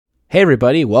Hey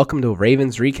everybody, welcome to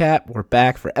Ravens Recap. We're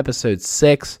back for episode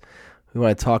 6. We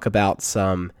want to talk about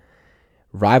some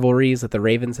rivalries that the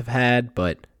Ravens have had,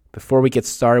 but before we get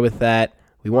started with that,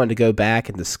 we wanted to go back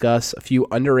and discuss a few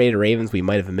underrated Ravens we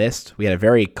might have missed. We had a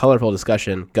very colorful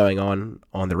discussion going on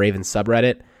the Ravens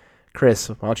subreddit. Chris,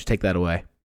 why don't you take that away?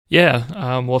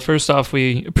 Yeah, well, first off,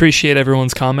 we appreciate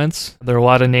everyone's comments. There are a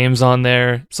lot of names on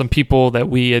there, some people that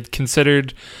we had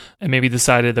considered and maybe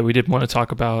decided that we didn't want to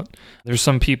talk about. There's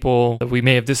some people that we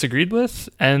may have disagreed with,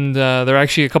 and there are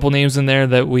actually a couple names in there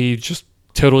that we just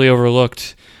totally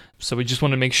overlooked. So we just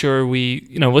want to make sure we,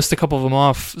 list a couple of them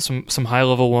off, some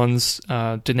high-level ones.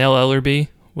 Dannell Ellerbe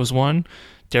was one.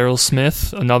 Daryl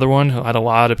Smith, another one, who had a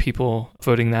lot of people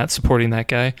supporting that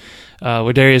guy.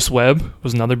 Ladarius Webb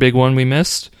was another big one we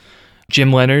missed.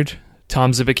 Jim Leonard,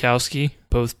 Tom Zbikowski,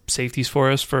 both safeties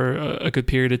for us for a good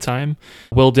period of time.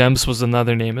 Will Demps was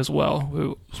another name as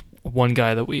well, one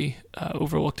guy that we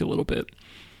overlooked a little bit.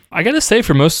 I got to say,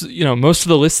 for most of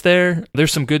the list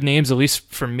there's some good names, at least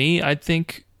for me. I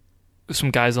think some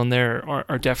guys on there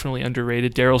are definitely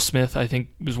underrated. Daryl Smith, I think,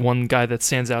 was one guy that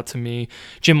stands out to me.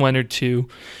 Jim Leonard, too.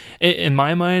 In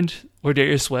my mind,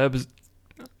 Ladarius Webb,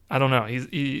 I don't know.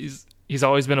 He's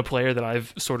always been a player that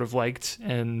I've sort of liked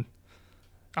and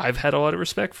I've had a lot of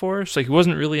respect for. So he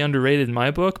wasn't really underrated in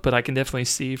my book, but I can definitely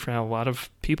see from a lot of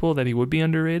people that he would be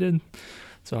underrated.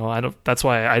 So that's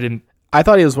why I didn't. I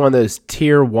thought he was one of those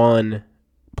tier 1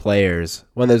 players,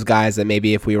 one of those guys that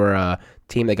maybe if we were a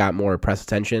team that got more press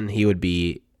attention, he would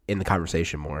be in the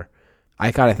conversation more.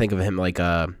 I kind of think of him like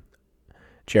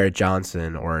Jared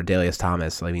Johnson or Dalius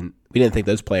Thomas. I mean, we didn't think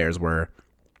those players were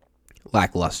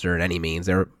lackluster in any means.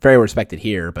 They were very respected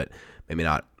here, but maybe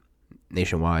not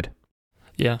nationwide.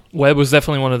 Yeah, Webb was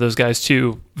definitely one of those guys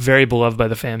too, very beloved by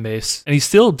the fan base. And he's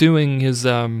still doing his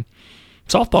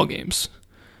softball games,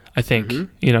 I think.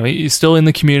 Mm-hmm. He's still in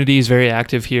the community. He's very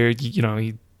active here.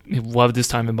 He loved his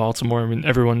time in Baltimore. I mean,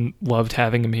 everyone loved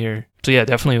having him here. So yeah,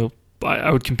 definitely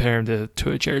I would compare him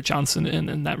to a Jared Johnson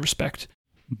in that respect.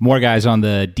 More guys on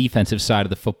the defensive side of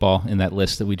the football in that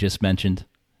list that we just mentioned,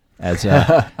 as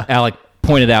Alec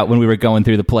pointed out when we were going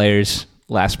through the players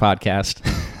last podcast.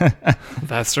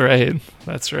 That's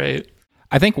right.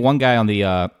 I think one guy on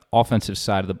the offensive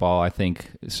side of the ball, I think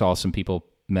saw some people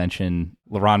mention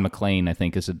LaRon McClain, I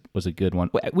think was a good one.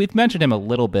 We've mentioned him a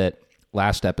little bit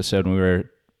last episode when we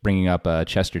were bringing up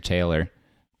Chester Taylor,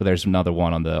 but there's another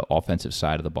one on the offensive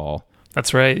side of the ball.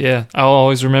 That's right, yeah. I'll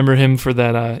always remember him for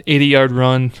that 80-yard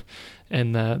run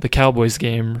in the Cowboys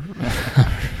game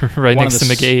right next to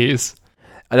McGay's.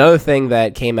 Another thing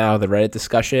that came out of the Reddit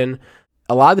discussion,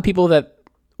 a lot of the people that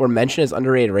were mentioned as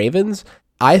underrated Ravens,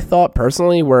 I thought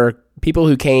personally were people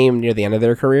who came near the end of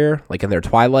their career, like in their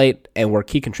twilight, and were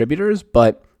key contributors,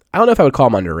 but I don't know if I would call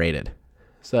them underrated.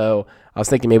 So I was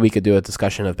thinking maybe we could do a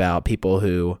discussion about people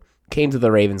who came to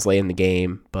the Ravens late in the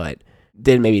game, but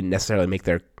didn't maybe necessarily make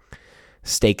their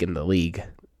stake in the league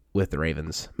with the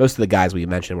Ravens. Most of the guys we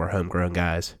mentioned were homegrown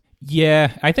guys.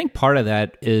 Yeah, I think part of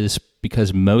that is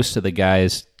because most of the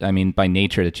guys, I mean, by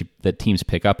nature that teams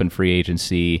pick up in free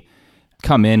agency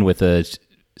come in with a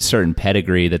certain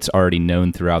pedigree that's already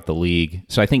known throughout the league.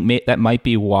 So I think that might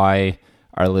be why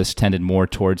our list tended more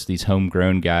towards these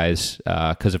homegrown guys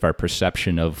because of our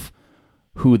perception of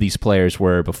who these players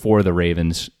were before the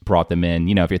Ravens brought them in.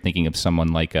 If you're thinking of someone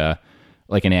like an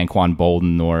Anquan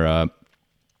Bolden or a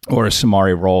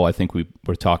Samari Rolle, I think we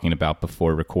were talking about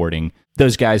before recording.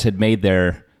 Those guys had made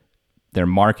their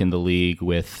mark in the league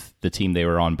with the team they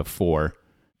were on before.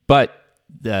 But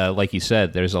like you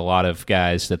said, there's a lot of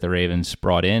guys that the Ravens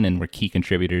brought in and were key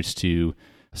contributors to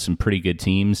some pretty good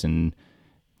teams, and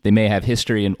they may have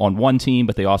history on one team,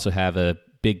 but they also have a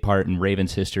big part in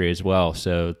Ravens history as well.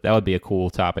 So that would be a cool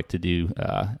topic to do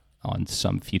on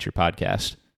some future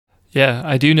podcast. Yeah,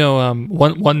 I do know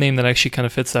one name that actually kind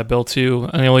of fits that bill too.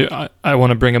 And I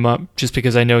want to bring him up just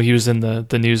because I know he was in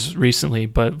the news recently,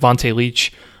 but Vontae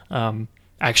Leach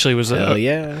actually was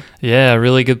a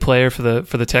really good player for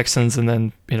the Texans, and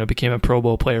then became a Pro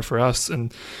Bowl player for us,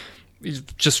 and he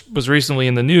just was recently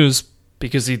in the news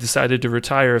because he decided to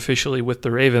retire officially with the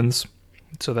Ravens.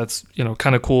 So that's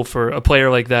kind of cool for a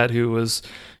player like that who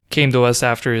came to us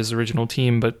after his original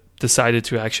team, but decided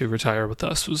to actually retire with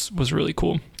us was really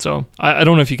cool. So I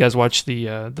don't know if you guys watched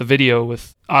the video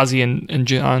with Ozzie and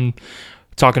John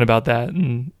talking about that,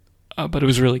 but it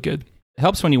was really good. It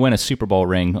helps when you win a Super Bowl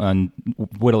ring on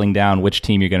whittling down which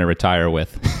team you're going to retire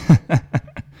with.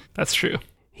 That's true.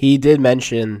 He did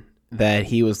mention that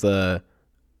he was the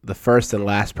first and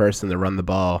last person to run the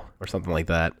ball or something like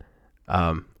that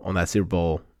on that Super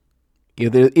Bowl.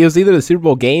 It was either the Super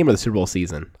Bowl game or the Super Bowl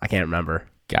season. I can't remember.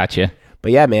 Gotcha.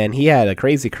 But yeah, man, he had a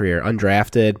crazy career,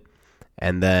 undrafted,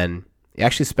 and then he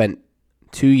actually spent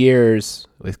 2 years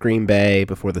with Green Bay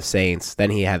before the Saints.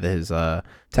 Then he had his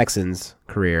Texans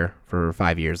career for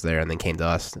 5 years there, and then came to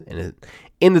us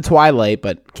in the twilight,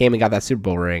 but came and got that Super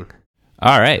Bowl ring.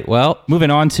 All right. Well,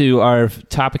 moving on to our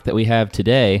topic that we have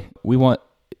today, we want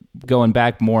going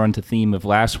back more onto theme of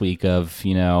last week of,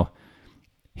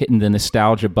 hitting the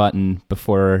nostalgia button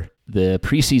before the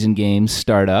preseason games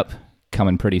start up,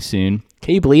 coming pretty soon.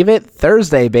 Can you believe it?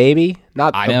 Thursday, baby.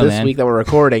 Not this week that we're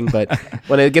recording, but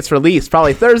when it gets released,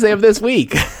 probably Thursday of this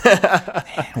week.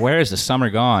 Where is the summer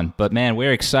gone? But man,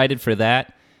 we're excited for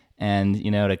that. And,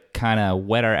 to kind of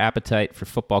whet our appetite for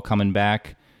football coming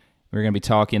back, we're going to be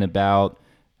talking about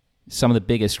some of the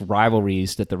biggest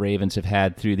rivalries that the Ravens have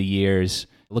had through the years,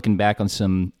 looking back on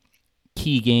some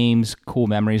key games, cool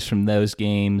memories from those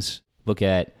games, look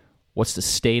at what's the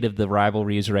state of the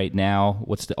rivalries right now,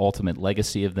 what's the ultimate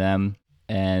legacy of them,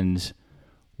 and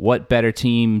what better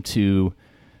team to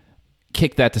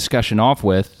kick that discussion off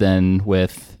with than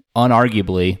with,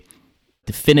 unarguably,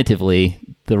 definitively,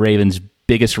 the Ravens'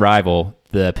 biggest rival,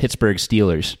 the Pittsburgh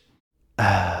Steelers.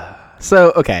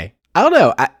 So, okay. I don't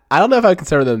know. I don't know if I would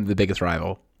consider them the biggest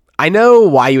rival. I know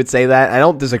why you would say that. I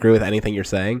don't disagree with anything you're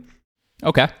saying.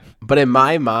 Okay. But in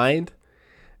my mind,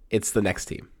 it's the next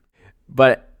team.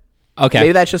 But okay,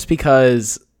 maybe that's just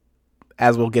because,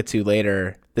 as we'll get to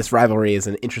later, this rivalry is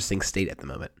an interesting state at the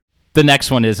moment. The next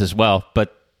one is as well,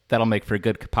 but that'll make for a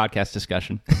good podcast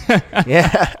discussion.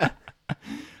 Yeah.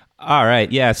 All right.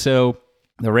 Yeah. So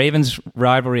the Ravens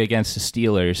rivalry against the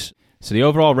Steelers. So the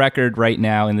overall record right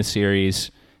now in the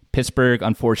series, Pittsburgh,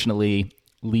 unfortunately,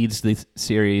 leads the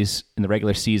series in the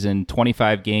regular season,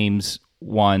 25 games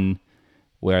won,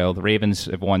 where the Ravens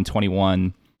have won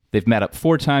 21. They've met up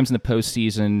 4 times in the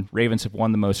postseason. Ravens have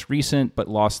won the most recent, but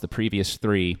lost the previous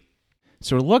 3.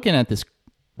 So we're looking at this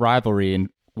rivalry, and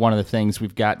one of the things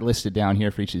we've got listed down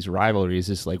here for each of these rivalries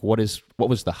is like, what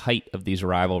was the height of these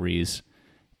rivalries,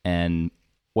 and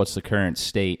what's the current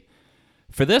state?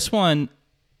 For this one,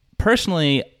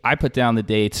 personally, I put down the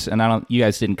dates, and you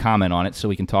guys didn't comment on it, so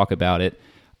we can talk about it.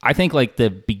 I think like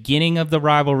the beginning of the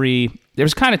rivalry,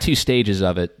 there's kind of 2 stages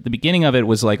of it. The beginning of it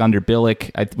was like under Billick,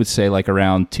 I would say like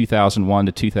around 2001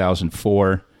 to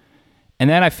 2004. And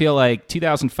then I feel like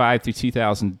 2005 through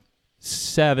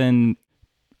 2007,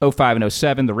 05 and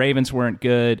 07, the Ravens weren't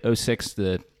good. 06,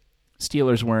 the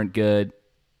Steelers weren't good.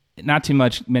 Not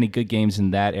many good games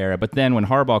in that era. But then when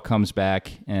Harbaugh comes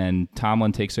back and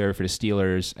Tomlin takes over for the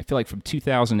Steelers, I feel like from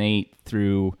 2008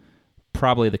 through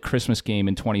probably the Christmas game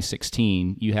in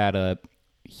 2016, you had a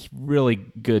really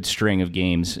good string of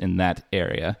games in that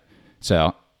area.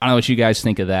 So I don't know what you guys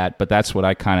think of that, but that's what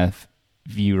I kind of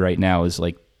view right now as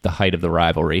like the height of the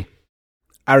rivalry.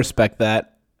 I respect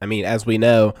that. I mean, as we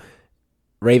know,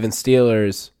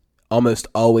 Ravens-Steelers, almost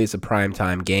always a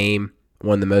primetime game,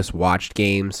 one of the most watched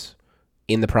games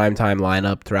in the primetime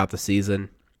lineup throughout the season.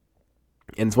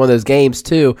 And it's one of those games,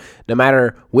 too, no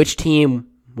matter which team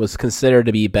was considered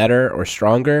to be better or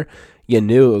stronger, you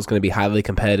knew it was going to be highly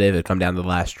competitive. It'd come down to the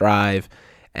last drive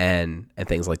and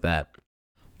things like that.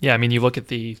 Yeah, I mean, you look at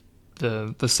the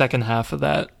second half of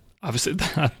that. Obviously,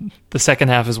 the second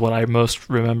half is what I most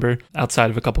remember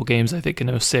outside of a couple games, I think,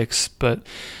 in 06. But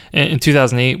in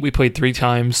 2008, we played 3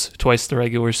 times, twice the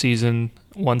regular season,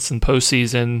 once in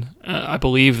postseason. I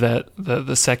believe that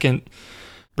the second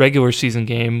regular season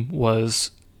game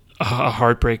was a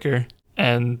heartbreaker.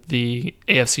 And the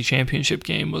AFC Championship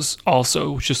game was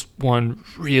also just one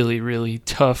really, really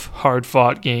tough,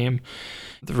 hard-fought game.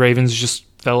 The Ravens just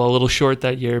fell a little short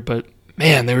that year, but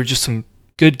man, there were just some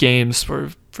good games for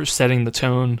setting the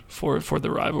tone for the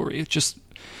rivalry. It's just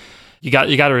you got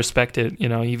to respect it,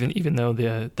 even though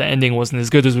the ending wasn't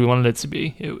as good as we wanted it to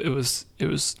be. It was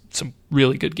some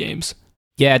really good games.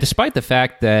 Yeah, despite the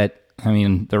fact that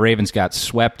the Ravens got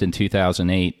swept in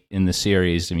 2008 in the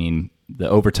series. The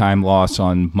overtime loss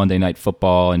on Monday Night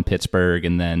Football in Pittsburgh,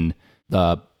 and then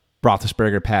the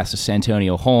Roethlisberger pass to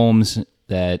Santonio Holmes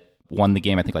that won the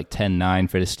game, I think, like 10-9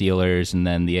 for the Steelers, and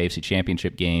then the AFC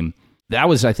Championship game. That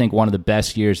was, I think, one of the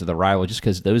best years of the rival, just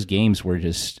because those games were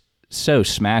just so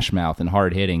smash-mouth and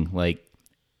hard-hitting. Like,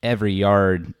 every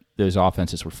yard those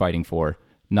offenses were fighting for.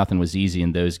 Nothing was easy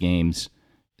in those games.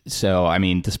 So,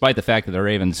 despite the fact that the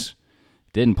Ravens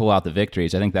didn't pull out the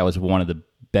victories, I think that was one of the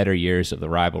better years of the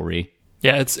rivalry.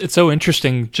 Yeah, it's so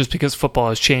interesting just because football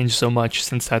has changed so much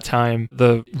since that time.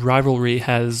 The rivalry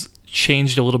has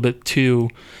changed a little bit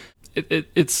too.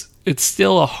 It's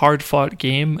still a hard-fought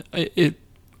game. It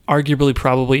arguably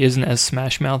probably isn't as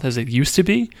smash-mouth as it used to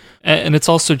be. And it's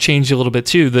also changed a little bit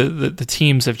too. The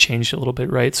teams have changed a little bit,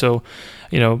 right? So,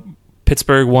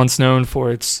 Pittsburgh, once known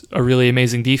for a really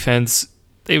amazing defense,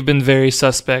 they've been very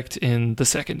suspect in the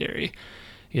secondary.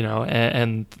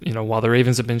 And while the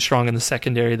Ravens have been strong in the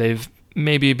secondary, they've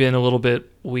maybe been a little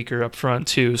bit weaker up front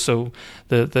too. So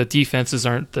the defenses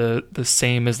aren't the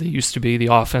same as they used to be. The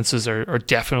offenses are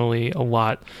definitely a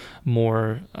lot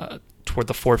more toward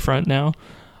the forefront now.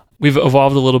 We've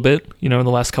evolved a little bit, in the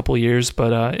last couple of years,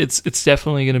 but it's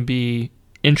definitely going to be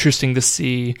interesting to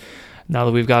see now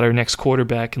that we've got our next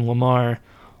quarterback in Lamar,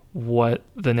 what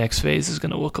the next phase is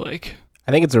going to look like.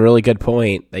 I think it's a really good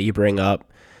point that you bring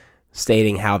up,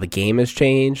 stating how the game has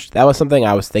changed. That was something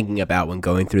I was thinking about when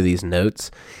going through these notes,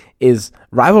 is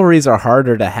rivalries are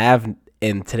harder to have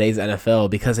in today's NFL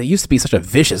because it used to be such a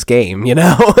vicious game,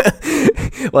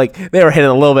 like they were hitting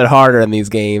a little bit harder in these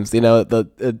games,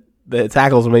 the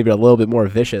tackles were maybe a little bit more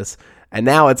vicious. And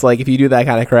now it's like if you do that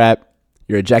kind of crap,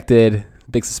 you're ejected,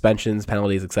 big suspensions,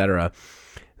 penalties, etc.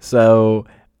 So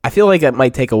I feel like it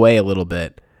might take away a little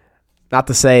bit. Not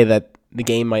to say that the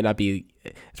game might not be,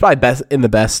 it's probably in the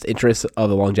best interest of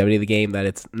the longevity of the game that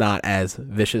it's not as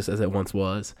vicious as it once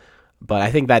was. But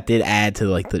I think that did add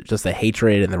to just the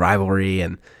hatred and the rivalry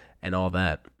and all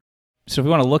that. So if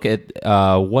we want to look at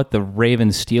what the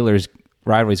Ravens-Steelers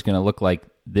rivalry is going to look like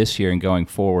this year and going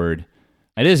forward,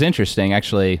 it is interesting,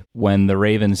 actually, when the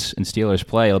Ravens and Steelers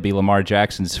play, it'll be Lamar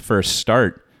Jackson's first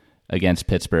start against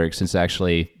Pittsburgh since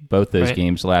actually both those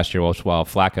games last year while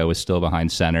Flacco was still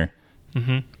behind center.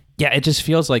 Mm-hmm. Yeah, it just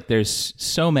feels like there's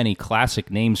so many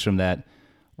classic names from that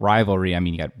rivalry. I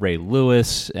mean, you got Ray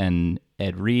Lewis and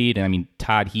Ed Reed, and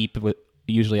Todd Heap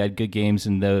usually had good games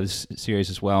in those series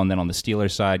as well. And then on the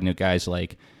Steelers side, guys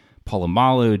like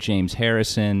Polamalu, James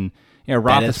Harrison,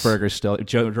 Roethlisberger still,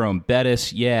 Jerome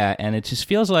Bettis, and it just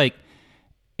feels like,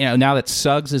 now that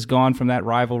Suggs is gone from that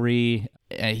rivalry,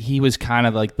 he was kind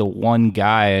of like the one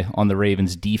guy on the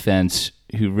Ravens defense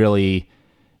who really,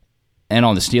 and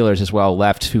on the Steelers as well,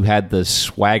 left, who had the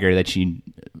swagger that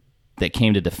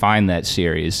came to define that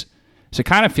series. So it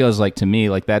kind of feels like to me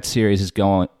like that series is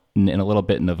going in a little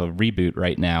bit of a reboot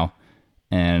right now,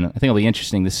 and I think it'll be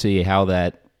interesting to see how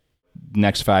that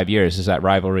next 5 years, does that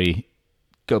rivalry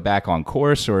go back on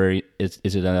course, or is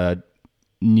it a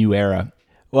new era?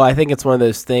 Well, I think it's one of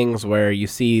those things where you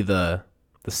see the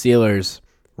Steelers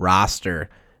roster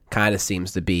kind of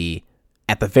seems to be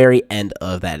at the very end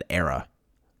of that era,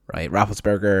 right?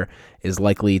 Roethlisberger is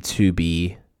likely to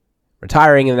be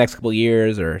retiring in the next couple of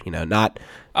years, or not.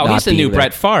 Oh, not he's the new there.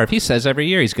 Brett Favre. He says every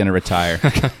year he's going to retire.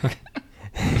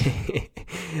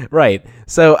 Right.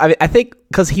 So I think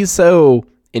because he's so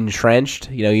entrenched,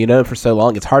 him for so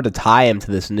long, it's hard to tie him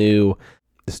to this new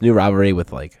rivalry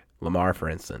with like Lamar, for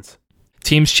instance.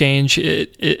 Teams change.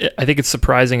 I think it's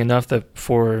surprising enough that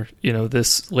for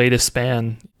this latest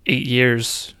span, 8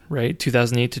 years, right,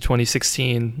 2008 to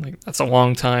 2016, that's a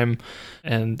long time,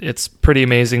 and it's pretty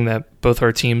amazing that both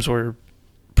our teams were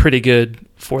pretty good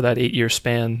for that 8-year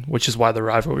span, which is why the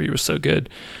rivalry was so good.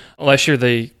 Unless you're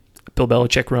the Bill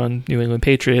Belichick run New England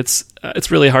Patriots,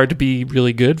 it's really hard to be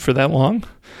really good for that long.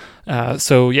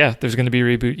 So yeah, there's going to be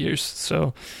reboot years.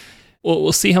 So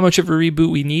we'll see how much of a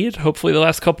reboot we need. Hopefully the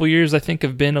last couple of years, I think,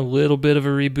 have been a little bit of a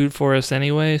reboot for us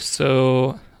anyway.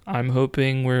 So I'm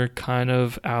hoping we're kind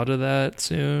of out of that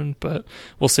soon, but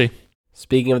we'll see.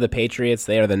 Speaking of the Patriots,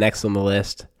 they are the next on the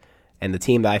list, and the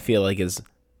team that I feel like is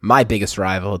my biggest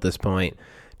rival at this point,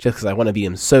 just because I want to beat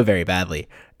them so very badly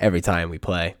every time we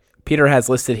play. Peter has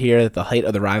listed here that the height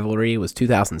of the rivalry was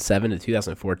 2007 to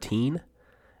 2014,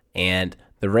 and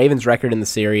the Ravens' record in the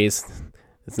series,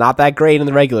 it's not that great in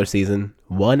the regular season,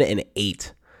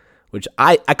 1-8, which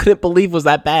I couldn't believe was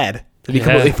that bad, to be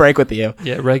completely frank with you.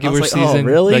 Yeah, regular season,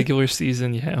 really? Regular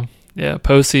season, yeah. Yeah,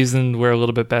 postseason, we're a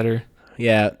little bit better.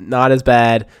 Yeah, not as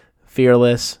bad.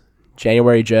 Fearless,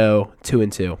 January Joe,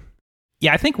 2-2.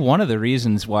 Yeah, I think one of the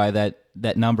reasons why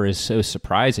that number is so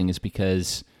surprising is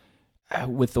because,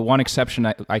 with the one exception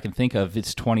I can think of,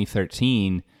 it's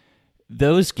 2013.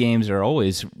 Those games are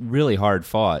always really hard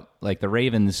fought. Like the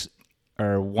Ravens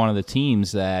are one of the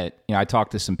teams that, I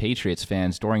talked to some Patriots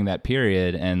fans during that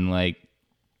period, and like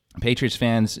Patriots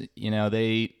fans,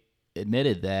 they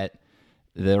admitted that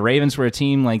the Ravens were a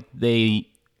team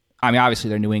obviously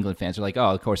they're New England fans. They're like, oh,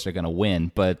 of course they're going to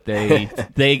win, but they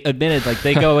admitted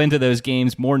they go into those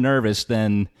games more nervous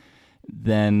than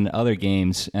other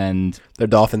games, and their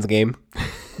Dolphins game.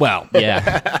 Well,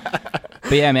 yeah,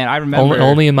 but yeah, man, I remember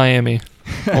only in Miami,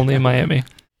 only in Miami.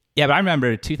 Yeah, but I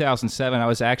remember 2007. I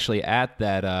was actually at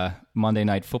that Monday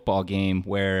Night Football game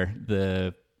where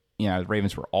the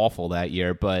Ravens were awful that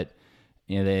year, but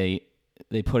they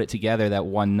put it together that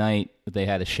one night. They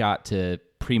had a shot to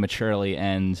prematurely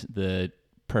end the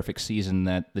perfect season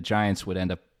that the Giants would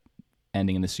end up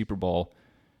ending in the Super Bowl.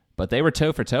 But they were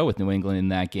toe for toe with New England in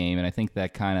that game, and I think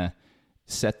that kind of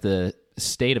set the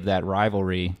state of that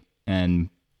rivalry, and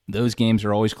those games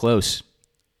are always close.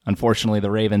 Unfortunately,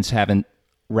 the Ravens haven't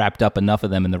wrapped up enough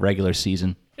of them in the regular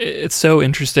season. It's so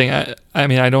interesting. I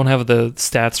mean, I don't have the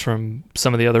stats from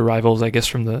some of the other rivals, I guess,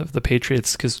 from the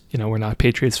Patriots, because, we're not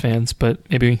Patriots fans, but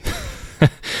maybe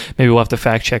we'll have to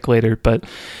fact check later. But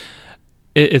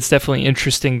it's definitely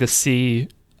interesting to see.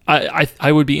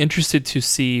 I would be interested to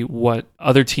see what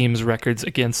other teams' records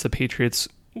against the Patriots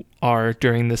are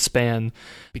during this span,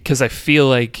 because I feel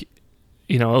like,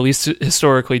 at least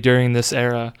historically during this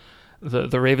era,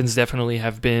 the Ravens definitely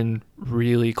have been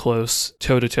really close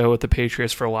toe-to-toe with the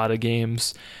Patriots for a lot of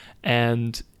games.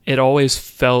 And it always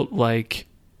felt like,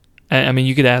 I mean,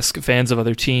 you could ask fans of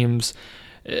other teams,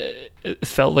 it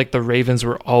felt like the Ravens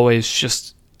were always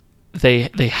just, they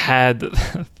had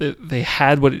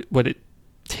what it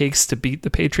takes to beat the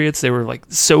Patriots. They were like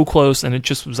so close, and it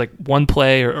just was like one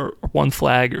play or one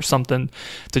flag or something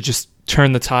to just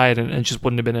turn the tide, and it just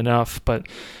wouldn't have been enough. But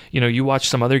you watch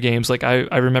some other games, like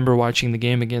I remember watching the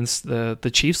game against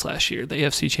the Chiefs last year, the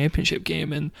AFC Championship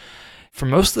game, and for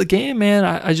most of the game, man,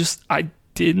 I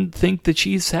didn't think the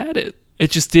Chiefs had it.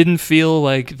 It just didn't feel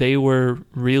like they were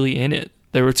really in it.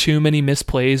 There were too many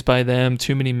misplays by them,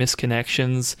 too many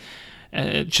misconnections. And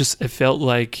it felt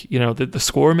like, the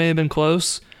score may have been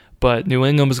close, but New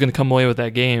England was going to come away with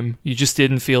that game. You just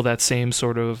didn't feel that same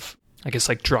sort of, I guess,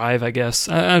 like drive, I guess.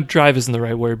 Drive isn't the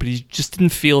right word, but you just didn't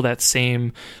feel that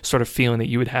same sort of feeling that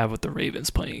you would have with the Ravens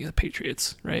playing the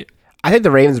Patriots, right? I think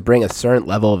the Ravens bring a certain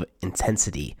level of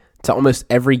intensity to almost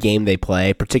every game they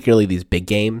play, particularly these big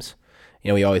games.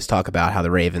 We always talk about how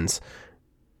the Ravens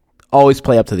always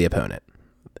play up to the opponent.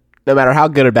 No matter how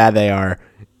good or bad they are,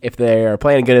 if they're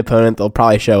playing a good opponent, they'll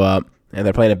probably show up, and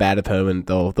they're playing a bad opponent,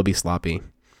 they'll be sloppy.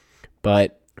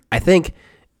 But I think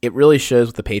it really shows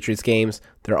with the Patriots games.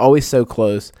 They're always so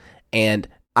close, and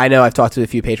I know I've talked to a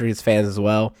few Patriots fans as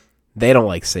well. They don't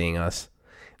like seeing us.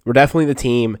 We're definitely the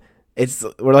team.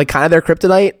 We're like kind of their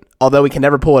kryptonite, although we can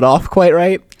never pull it off quite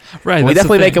right. Right. We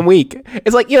definitely make them weak.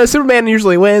 It's like, Superman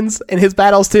usually wins in his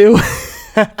battles too.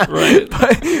 Right.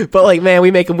 But like, man,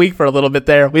 we make them weak for a little bit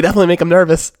there. We definitely make them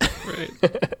nervous.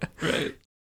 Right.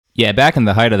 Yeah, back in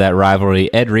the height of that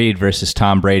rivalry, Ed Reed versus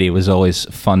Tom Brady was always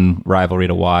a fun rivalry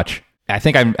to watch. I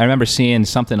think I remember seeing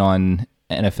something on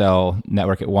NFL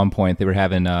Network at one point. They were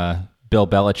having Bill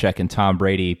Belichick and Tom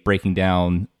Brady breaking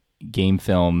down game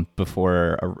film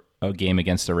before a game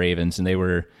against the Ravens, and they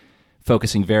were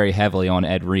focusing very heavily on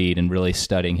Ed Reed and really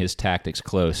studying his tactics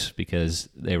close, because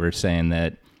they were saying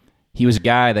that he was a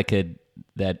guy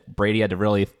that Brady had to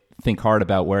really think hard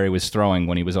about where he was throwing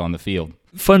when he was on the field.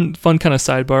 Fun kind of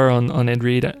sidebar on Ed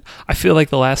Reed. I feel like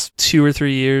the last 2 or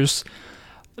 3 years,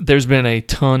 there's been a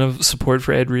ton of support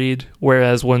for Ed Reed,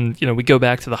 whereas when we go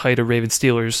back to the height of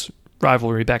Ravens-Steelers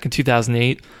rivalry back in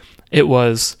 2008, it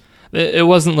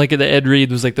wasn't like the Ed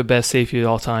Reed was like the best safety of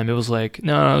all time. It was like,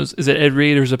 no, is it Ed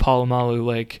Reed or is it Polamalu?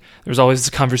 Like, there's always this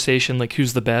conversation, like,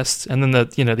 who's the best? And then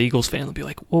the Eagles fan will be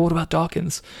like, well, what about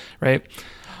Dawkins? Right?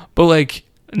 But like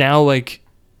now, like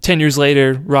 10 years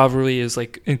later, rivalry is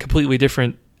like in a completely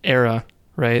different era,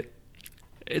 right?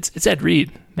 It's Ed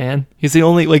Reed, man. He's the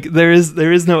only, like, there is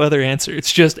no other answer.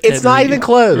 It's just It's Ed not Reed, even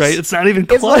close. right? It's not even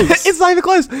close. It's not even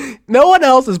close. No one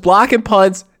else is blocking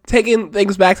punts, taking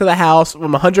things back to the house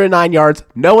from 109 yards.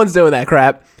 No one's doing that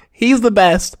crap. He's the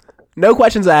best. No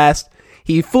questions asked.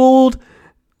 He fooled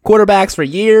quarterbacks for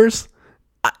years.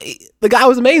 The guy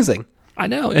was amazing. I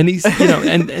know, and he's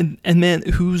and man,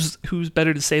 who's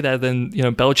better to say that than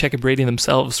Belichick and Brady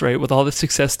themselves, right? With all the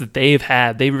success that they've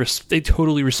had, they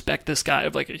totally respect this guy.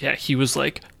 Of like, yeah, he was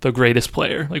like the greatest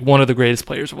player, like one of the greatest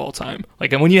players of all time.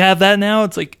 Like, and when you have that now,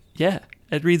 it's like, yeah,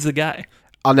 Ed Reed's the guy.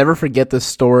 I'll never forget this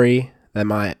story that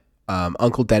my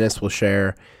Uncle Dennis will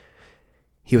share.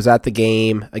 He was at the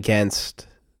game against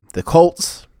the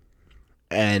Colts,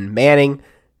 and Manning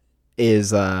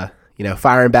is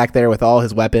firing back there with all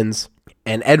his weapons.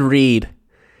 And Ed Reed,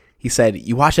 he said,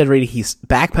 you watch Ed Reed, he's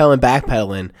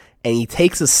backpedaling, and he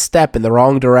takes a step in the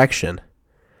wrong direction.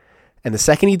 And the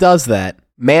second he does that,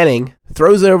 Manning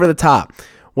throws it over the top.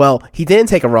 Well, he didn't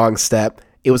take a wrong step.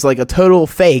 It was like a total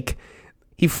fake.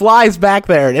 He flies back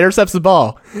there and intercepts the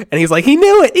ball. And he's like, he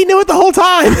knew it. He knew it the whole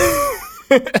time.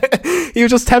 He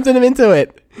was just tempting him into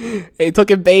it. And he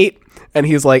took him bait, and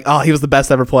he's like, oh, he was the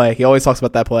best ever play. He always talks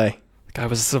about that play. The guy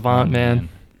was a savant, man.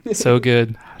 So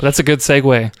good. But that's a good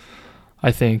segue,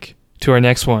 I think, to our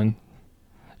next one.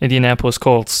 Indianapolis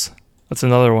Colts. That's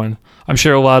another one. I'm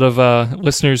sure a lot of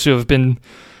listeners who have been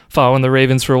following the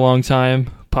Ravens for a long time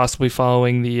possibly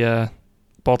following the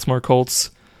Baltimore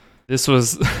Colts. This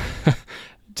was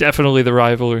definitely the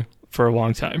rival for a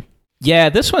long time. Yeah,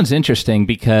 this one's interesting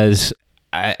because,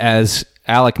 as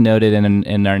Alec noted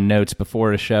in our notes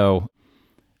before the show,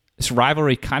 this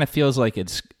rivalry kind of feels like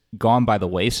it's gone by the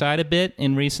wayside a bit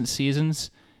in recent seasons.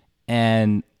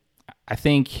 And I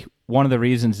think one of the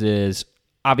reasons is,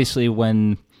 obviously,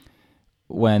 when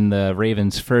the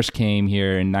Ravens first came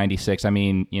here in '96, I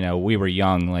mean, we were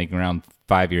young, like around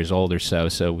 5 years old or so,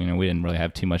 we didn't really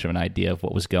have too much of an idea of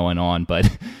what was going on.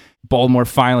 But Baltimore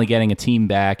finally getting a team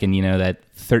back, and that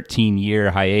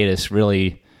 13-year hiatus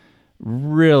really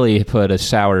put a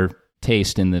sour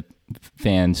taste in the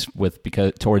fans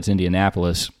towards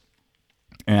Indianapolis.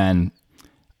 And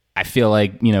I feel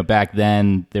like, back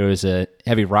then there was a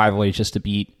heavy rivalry just to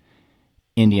beat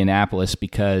Indianapolis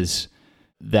because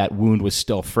that wound was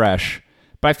still fresh.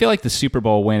 But I feel like the Super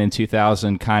Bowl win in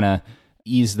 2000 kind of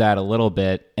eased that a little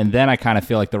bit. And then I kind of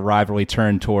feel like the rivalry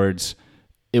turned towards,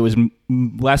 it was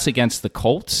less against the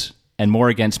Colts and more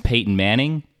against Peyton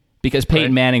Manning, because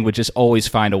Peyton Manning would just always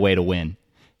find a way to win.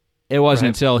 It wasn't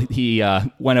until he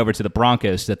went over to the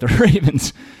Broncos that the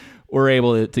Ravens were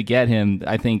able to get him.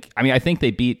 I think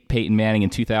they beat Peyton Manning in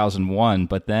 2001,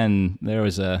 but then there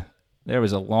was a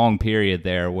long period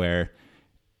there where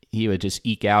he would just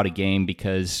eke out a game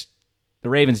because the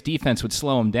Ravens defense would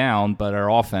slow him down, but our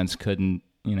offense couldn't,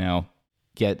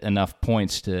 get enough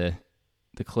points to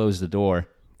close the door.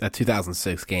 That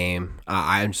 2006 game,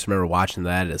 I just remember watching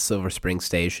that at Silver Spring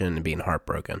Station and being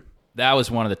heartbroken. That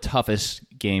was one of the toughest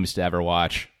games to ever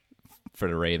watch for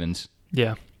the Ravens.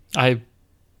 Yeah, I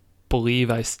believe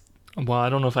I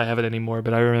don't know if I have it anymore,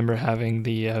 but I remember having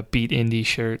the Beat Indy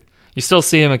shirt. You still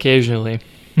see him occasionally.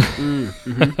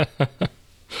 Mm-hmm.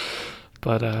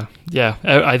 But yeah,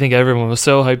 I think everyone was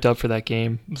so hyped up for that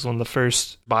game. It was one of the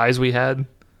first buys we had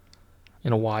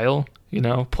in a while,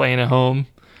 playing at home,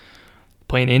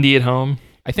 playing Indy at home.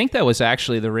 I think that was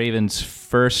actually the Ravens'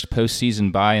 first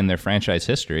postseason bye in their franchise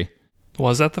history.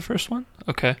 Was that the first one?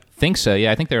 Okay. Think so,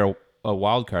 yeah. I think they were a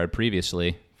wild card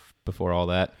previously, before all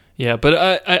that. Yeah,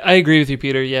 but I agree with you,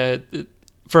 Peter. Yeah,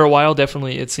 for a while,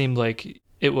 definitely, it seemed like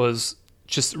it was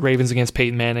just Ravens against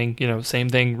Peyton Manning, same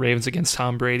thing, Ravens against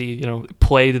Tom Brady,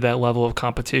 play to that level of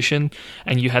competition,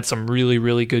 and you had some really,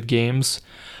 really good games.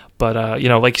 But,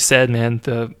 like you said, man,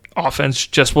 the offense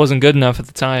just wasn't good enough at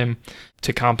the time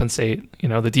to compensate.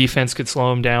 The defense could slow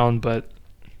them down, but,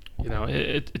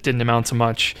 it didn't amount to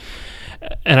much.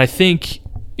 And I think,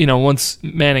 once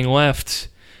Manning left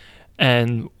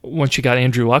and once you got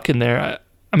Andrew Luck in there,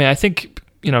 I think,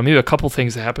 maybe a couple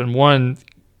things that happened. One,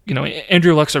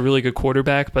 Andrew Luck's a really good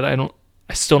quarterback, but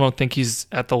I still don't think he's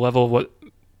at the level of what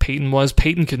Peyton was.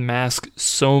 Peyton could mask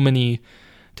so many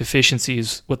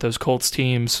deficiencies with those Colts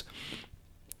teams.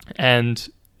 And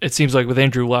it seems like with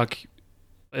Andrew Luck,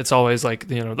 it's always like,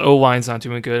 the O-line's not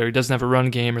doing good, or he doesn't have a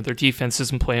run game, or their defense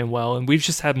isn't playing well. And we've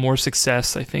just had more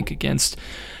success, I think, against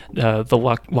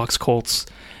the Luck's Colts.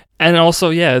 And also,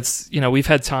 yeah, it's, we've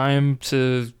had time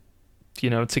to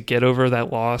get over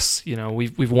that loss.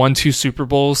 We've won 2 Super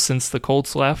Bowls since the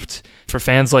Colts left. For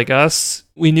fans like us,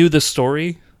 we knew the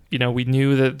story. We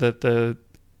knew that the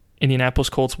Indianapolis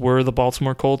Colts were the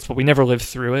Baltimore Colts, but we never lived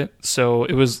through it. So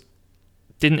it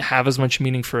didn't have as much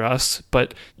meaning for us.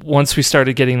 But once we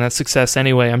started getting that success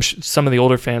anyway, I'm sure some of the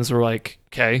older fans were like,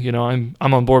 okay, I'm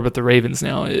on board with the Ravens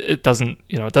now. It doesn't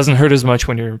hurt as much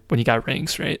when you got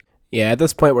rings, right? Yeah, at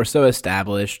this point we're so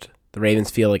established. The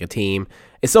Ravens feel like a team.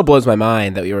 It still blows my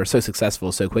mind that we were so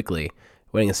successful so quickly,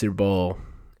 winning a Super Bowl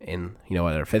in,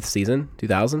 our 5th season,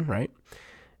 2000, right?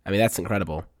 I mean, that's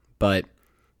incredible. But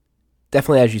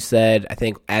definitely, as you said, I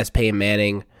think as Peyton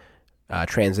Manning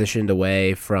transitioned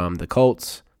away from the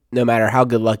Colts, no matter how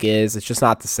good Luck is, it's just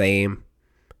not the same.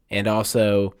 And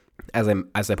also, as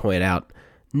I pointed out,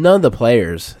 none of the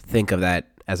players think of that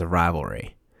as a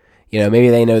rivalry. Maybe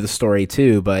they know the story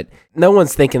too, but no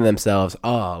one's thinking to themselves,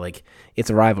 oh, like, it's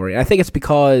a rivalry. And I think it's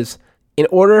because in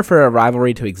order for a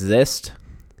rivalry to exist,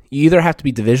 you either have to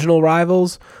be divisional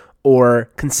rivals or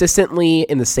consistently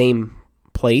in the same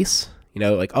place.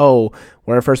 Like, oh,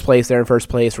 we're in first place, they're in first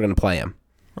place, we're going to play them.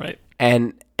 Right.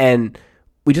 And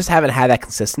we just haven't had that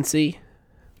consistency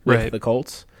with the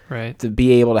Colts. Right. To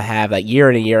be able to have that year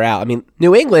in and year out. I mean,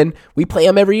 New England, we play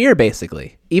them every year,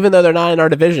 basically. Even though they're not in our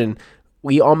division,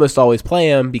 we almost always play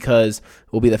them because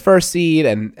we'll be the first seed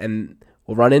and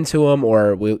we'll run into them,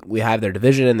 or we have their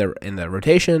division in the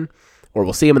rotation, or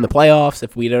we'll see them in the playoffs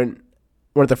if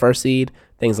weren't the first seed,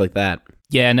 things like that.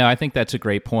 Yeah, no, I think that's a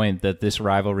great point, that this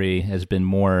rivalry has been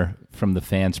more from the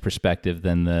fans' perspective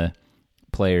than the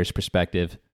players'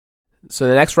 perspective. So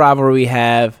the next rivalry we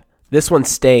have, This one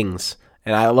stings,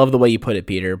 and I love the way you put it,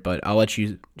 Peter, but I'll let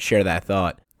you share that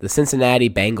thought. The Cincinnati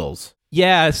Bengals.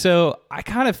 Yeah, so I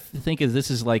kind of think of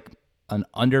this as like an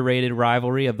underrated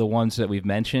rivalry of the ones that we've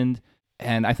mentioned.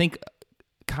 And I think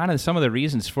kind of some of the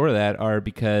reasons for that are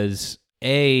because,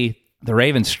 A, the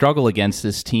Ravens struggle against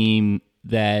this team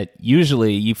that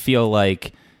usually you feel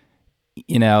like,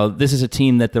 this is a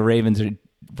team that the Ravens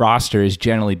roster is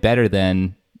generally better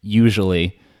than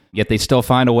usually, yet they still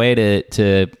find a way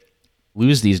to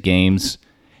lose these games.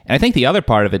 And I think the other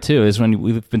part of it, too, is when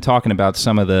we've been talking about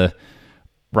some of the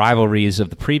rivalries of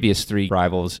the previous three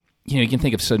rivals, you can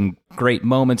think of some great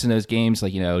moments in those games,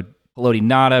 like, Haloti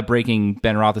Ngata breaking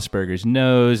Ben Roethlisberger's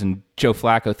nose and Joe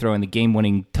Flacco throwing the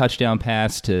game-winning touchdown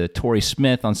pass to Torrey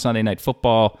Smith on Sunday Night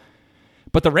Football.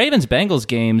 But the Ravens-Bengals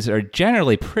games are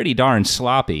generally pretty darn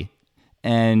sloppy.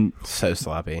 And so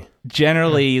sloppy.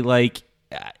 Generally,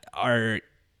 are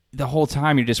the whole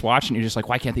time you're just watching, you're just like,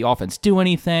 why can't the offense do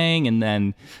anything? And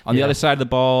then on the other side of the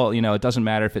ball, it doesn't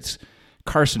matter if it's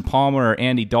Carson Palmer or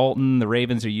Andy Dalton. The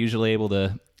Ravens are usually able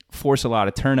to force a lot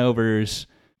of turnovers.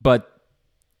 But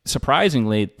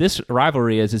surprisingly, this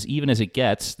rivalry is as even as it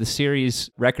gets. The series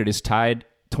record is tied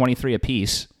 23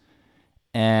 apiece.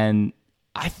 And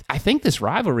I think this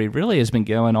rivalry really has been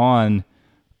going on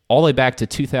all the way back to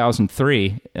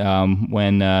 2003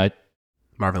 when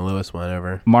Marvin Lewis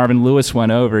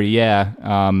went over. Yeah.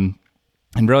 And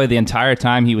really the entire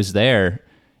time he was there,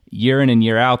 year in and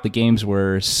year out, the games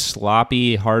were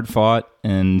sloppy, hard-fought,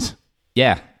 and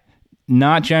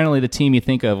not generally the team you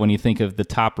think of when you think of the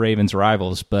top Ravens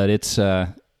rivals, but it's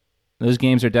those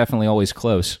games are definitely always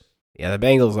close. Yeah, the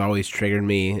Bengals always triggered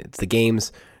me. It's the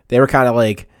games, they were kind of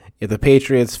like, if the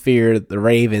Patriots feared the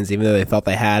Ravens, even though they thought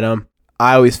they had them,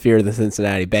 I always feared the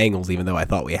Cincinnati Bengals, even though I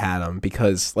thought we had them,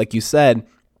 because, like you said,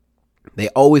 they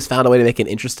always found a way to make it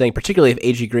interesting, particularly if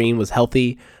A.J. Green was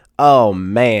healthy. Oh,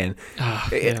 man.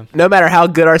 No matter how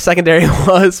good our secondary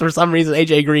was, for some reason,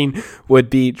 A.J. Green would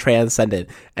be transcendent.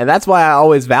 And that's why I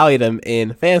always valued him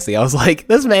in fantasy. I was like,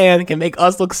 this man can make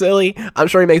us look silly. I'm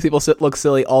sure he makes people look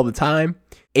silly all the time.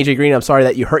 A.J. Green, I'm sorry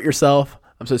that you hurt yourself.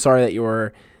 I'm so sorry that you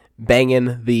were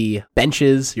banging the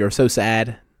benches. You're so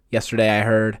sad. Yesterday, I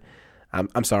heard.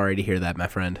 I'm sorry to hear that, my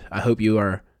friend. I hope you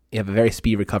have a very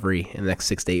speedy recovery in the next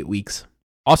 6 to 8 weeks.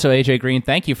 Also, AJ Green,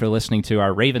 thank you for listening to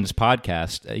our Ravens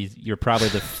podcast. You're probably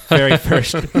the very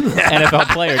first NFL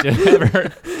player to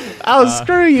ever. Oh,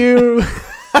 screw you.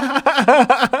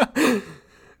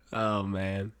 Oh,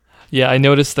 man. Yeah, I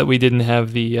noticed that we didn't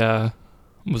have the,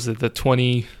 was it the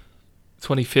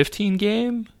 2015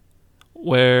 game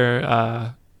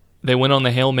where they went on the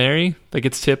Hail Mary that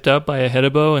gets tipped up by a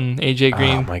Hedebo and AJ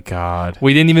Green. Oh, my God.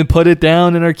 We didn't even put it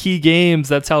down in our key games.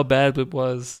 That's how bad it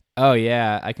was. Oh,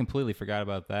 yeah. I completely forgot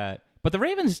about that. But the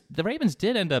Ravens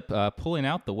did end up pulling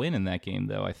out the win in that game,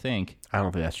 though, I think. I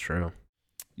don't think that's true.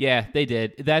 Yeah, they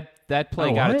did. That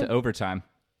play got it to overtime.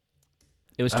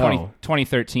 It was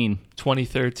 2013.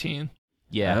 2013.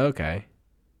 Yeah. Okay.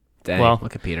 Dang, well,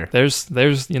 look at Peter. There's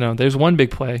one big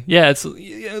play. Yeah, it's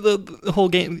the whole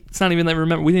game. It's not even that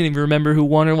we didn't even remember who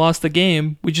won or lost the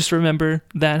game. We just remember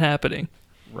that happening.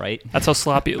 Right. That's how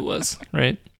sloppy it was,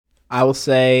 right? I will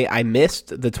say I missed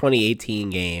the 2018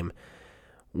 game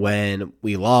when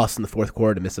we lost in the fourth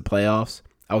quarter to miss the playoffs.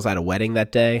 I was at a wedding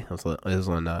that day. It was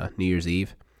on New Year's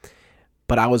Eve.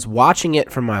 But I was watching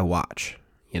it from my watch.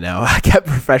 I kept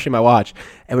refreshing my watch,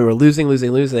 and we were losing.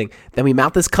 Then we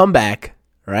mount this comeback,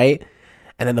 right?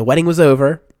 And then the wedding was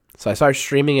over, so I started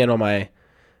streaming it on my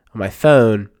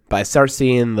phone, but I started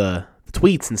seeing the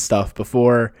tweets and stuff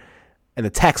before, and the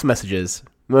text messages,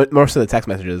 most of the text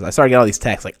messages. I started getting all these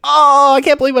texts like, oh, I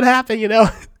can't believe what happened,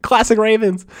 classic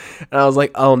Ravens. And I was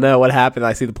like, oh no, what happened?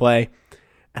 I see the play,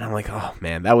 and I'm like, oh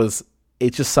man,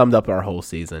 it just summed up our whole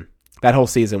season. That whole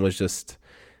season was just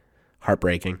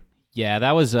heartbreaking. Yeah,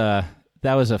 that was a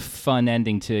fun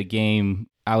ending to a game.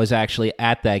 I was actually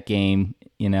at that game,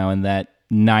 in that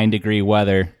 9-degree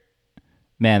weather.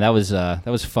 Man, that was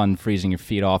fun freezing your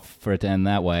feet off for it to end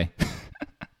that way.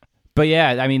 But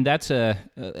yeah, I mean, that's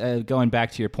going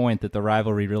back to your point that the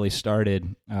rivalry really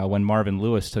started when Marvin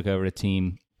Lewis took over the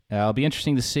team. It'll be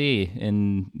interesting to see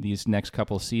in these next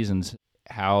couple of seasons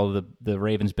how the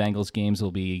Ravens-Bengals games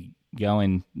will be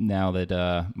going now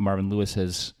that Marvin Lewis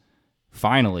has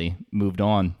finally moved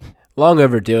on. Long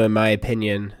overdue, in my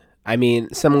opinion. I mean,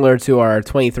 similar to our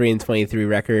 23-23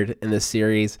 record in this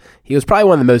series, he was probably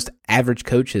one of the most average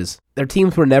coaches. Their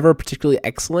teams were never particularly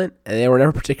excellent, and they were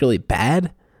never particularly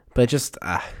bad, but just,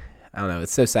 I don't know,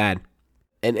 it's so sad.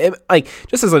 And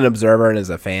just as an observer and as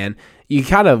a fan, you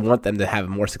kind of want them to have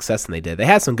more success than they did. They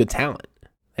had some good talent.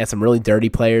 They had some really dirty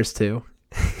players, too.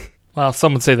 Well,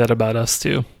 some would say that about us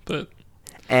too, but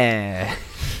we're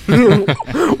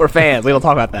fans. We don't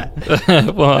talk about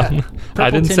that. well, I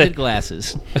didn't say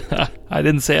glasses. I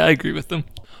didn't say I agree with them.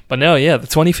 But no, yeah, the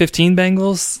 2015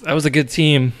 Bengals, that was a good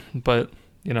team, but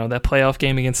that playoff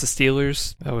game against the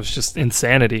Steelers, that was just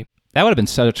insanity. That would have been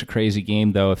such a crazy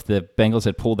game, though, if the Bengals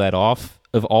had pulled that off.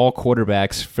 Of all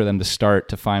quarterbacks for them to start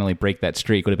to finally break that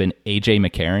streak would have been A.J.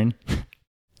 McCarron.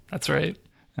 That's right.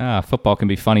 Football can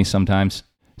be funny sometimes.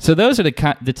 So those are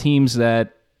the teams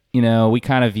that, we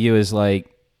kind of view as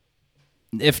like,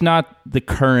 if not the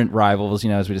current rivals,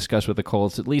 as we discussed with the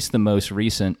Colts, at least the most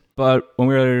recent. But when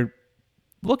we were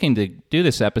looking to do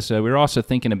this episode, we were also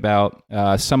thinking about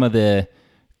some of the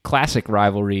classic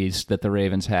rivalries that the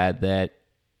Ravens had that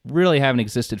really haven't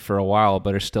existed for a while,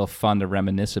 but are still fun to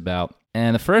reminisce about.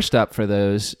 And the first up for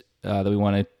those that we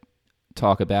want to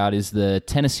talk about is the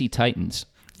Tennessee Titans.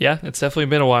 Yeah, it's definitely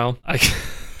been a while.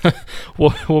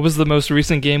 What was the most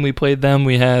recent game we played them?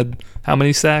 We had how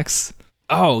many sacks?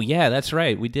 Oh, yeah, that's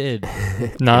right. We did.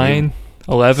 9,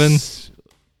 11?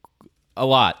 A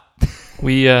lot.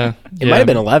 It might have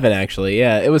been 11, actually.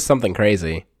 Yeah, it was something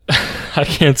crazy. I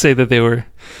can't say that they were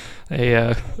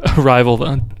a rival,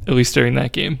 at least during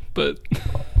that game, but...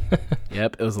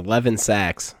 Yep, it was 11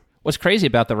 sacks. What's crazy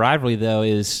about the rivalry, though,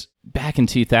 is back in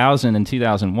 2000 and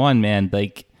 2001, man,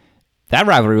 like, that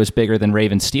rivalry was bigger than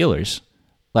Ravens-Steelers.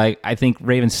 Like, I think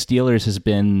Ravens-Steelers has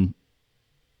been,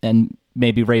 and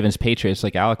maybe Ravens-Patriots,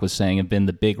 like Alec was saying, have been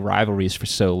the big rivalries for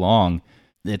so long.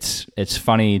 It's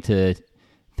funny to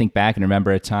think back and remember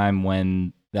a time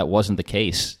when that wasn't the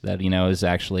case, that, it was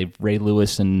actually Ray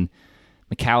Lewis and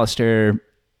McAllister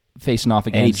facing off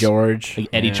against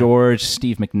Eddie George,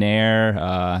 Steve McNair,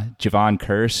 Javon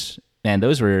Curse. Man,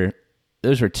 those were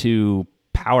two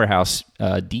powerhouse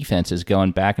defenses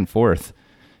going back and forth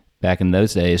back in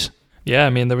those days. Yeah,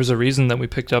 I mean, there was a reason that we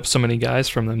picked up so many guys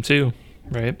from them too,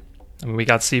 right? I mean, we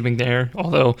got Steve McNair,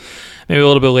 although maybe a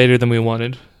little bit later than we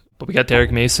wanted. But we got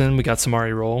Derek Mason, we got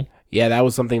Samari Rolle. Yeah, that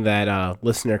was something that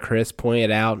listener Chris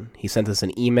pointed out. He sent us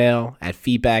an email at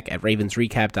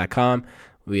feedback@ravensrecap.com.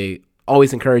 We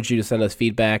always encourage you to send us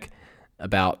feedback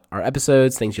about our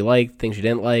episodes, things you liked, things you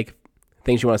didn't like,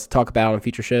 things you want us to talk about on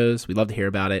future shows. We'd love to hear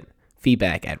about it.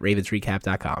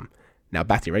 Feedback@ravensrecap.com. Now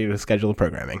back to regular scheduled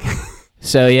programming.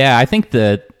 So, yeah, I think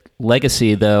the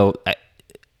legacy, though,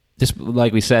 just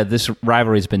like we said, this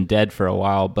rivalry's been dead for a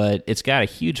while, but it's got a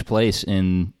huge place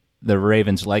in the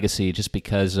Ravens' legacy just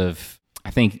because of,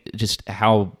 I think, just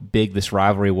how big this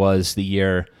rivalry was the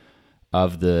year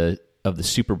of the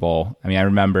Super Bowl. I mean, I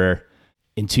remember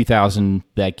in 2000,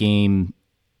 that game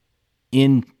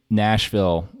in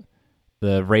Nashville,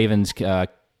 the Ravens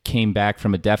came back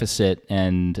from a deficit,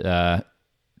 and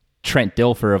Trent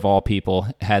Dilfer, of all people,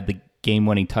 had the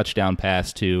game-winning touchdown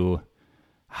pass to,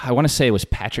 I want to say it was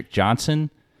Patrick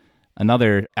Johnson,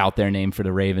 another out there name for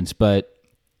the Ravens. But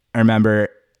I remember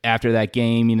after that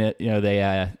game,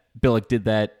 Billick did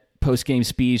that post-game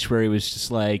speech where he was just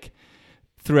like,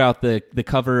 throughout the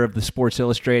cover of the Sports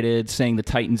Illustrated, saying the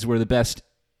Titans were the best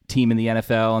team in the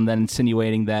NFL, and then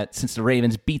insinuating that since the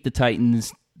Ravens beat the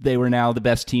Titans, they were now the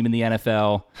best team in the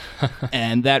NFL.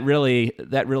 And that really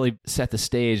set the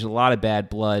stage. A lot of bad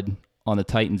blood on the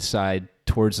Titans side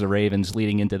towards the Ravens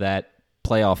leading into that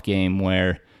playoff game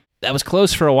where that was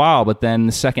close for a while, but then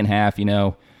the second half,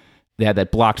 they had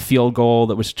that blocked field goal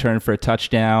that was returned for a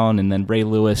touchdown, and then Ray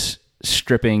Lewis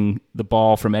stripping the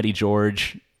ball from Eddie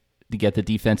George to get the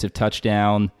defensive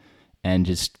touchdown, and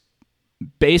just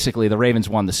basically the Ravens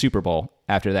won the Super Bowl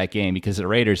after that game because the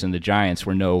Raiders and the Giants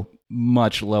were no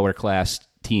much lower class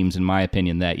teams, in my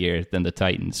opinion, that year than the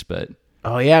Titans. But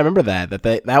oh yeah, I remember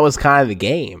that was kind of the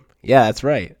game. Yeah, that's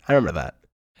right. I remember that.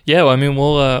 Yeah, well, I mean,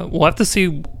 we'll have to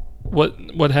see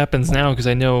what happens now, because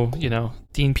I know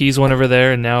Dean Pease went over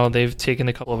there, and now they've taken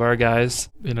a couple of our guys.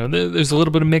 There's a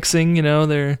little bit of mixing.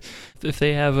 If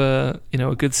they have a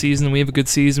good season, we have a good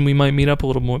season, we might meet up a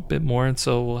little bit more, and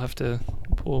so we'll have to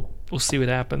we'll see what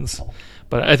happens.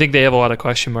 But I think they have a lot of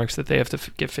question marks that they have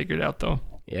to get figured out, though.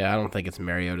 Yeah, I don't think it's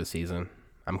Mariota season.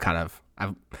 I'm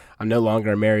no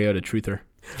longer a Mariota truther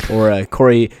or a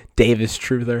Corey Davis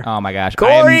truther. Oh my gosh,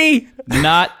 Corey! I am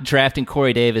not drafting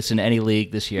Corey Davis in any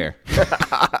league this year.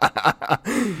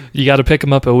 You got to pick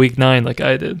him up at week 9 like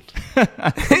I did.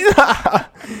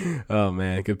 Oh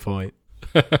man, good point.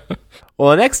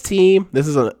 Well, the next team, this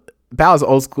is about as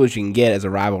old school as you can get as a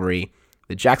rivalry,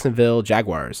 the Jacksonville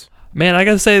Jaguars. Man, I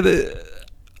gotta say that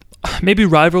maybe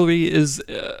rivalry is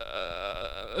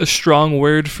a strong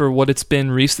word for what it's been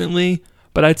recently,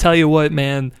 but I tell you what,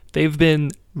 man, they've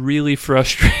been really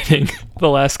frustrating the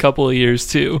last couple of years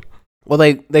too. Well,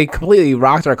 they completely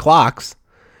rocked our clocks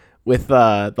with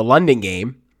the London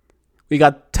game. We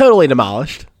got totally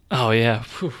demolished. Oh yeah,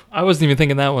 Whew. I wasn't even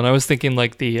thinking that one. I was thinking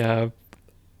like the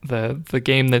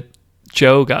game that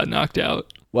Joe got knocked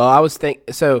out. Well,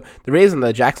 so the reason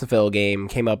the Jacksonville game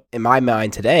came up in my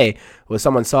mind today was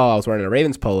someone saw I was wearing a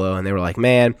Ravens polo and they were like,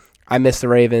 "Man, I miss the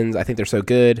Ravens. I think they're so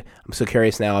good. I'm so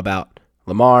curious now about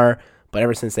Lamar." But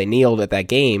ever since they kneeled at that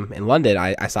game in London,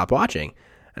 I stopped watching.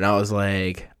 And I was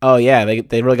like, "Oh yeah,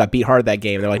 they really got beat hard that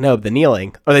game." And they're like, "No, the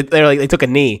kneeling." Or they were like, they took a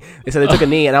knee. They said they took a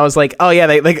knee, and I was like, "Oh yeah,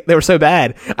 they were so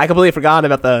bad. I completely forgot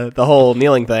about the whole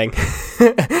kneeling thing."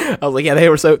 I was like, "Yeah, they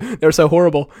were so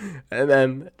horrible." And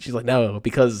then she's like, "No,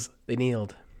 because they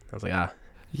kneeled." I was like, "Ah."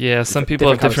 Yeah, some people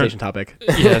have conversation different topic.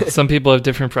 Yeah, some people have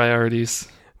different priorities.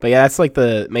 But yeah, that's like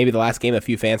maybe the last game a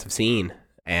few fans have seen,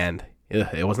 and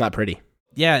it was not pretty.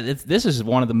 Yeah, this is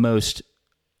one of the most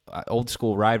old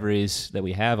school rivalries that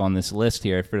we have on this list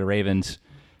here for the Ravens.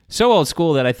 So old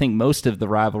school that I think most of the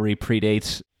rivalry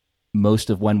predates most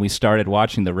of when we started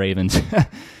watching the Ravens.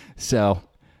 So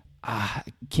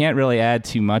can't really add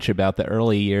too much about the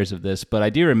early years of this, but I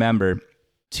do remember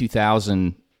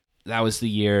 2000. That was the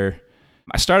year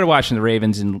I started watching the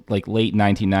Ravens in like late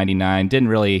 1999. Didn't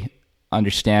really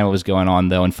understand what was going on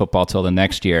though in football till the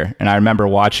next year. And I remember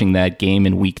watching that game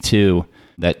in week 2,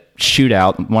 that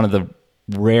shootout, one of the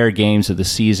rare games of the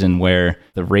season where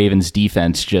the Ravens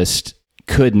defense just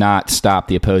could not stop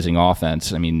the opposing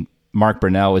offense. I mean, Mark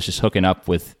Brunell was just hooking up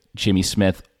with Jimmy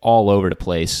Smith all over the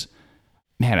place.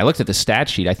 Man, I looked at the stat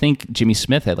sheet. I think Jimmy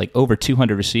Smith had like over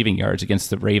 200 receiving yards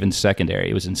against the Ravens secondary.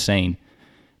 It was insane.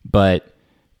 But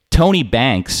Tony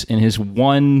Banks, in his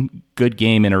one good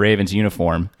game in a Ravens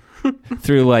uniform,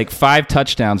 threw like 5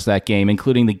 touchdowns that game,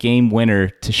 including the game winner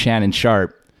to Shannon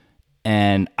Sharp.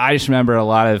 And I just remember a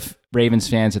lot of Ravens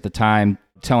fans at the time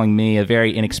telling me, a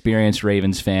very inexperienced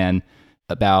Ravens fan,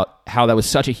 about how that was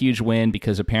such a huge win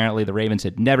because apparently the Ravens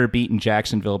had never beaten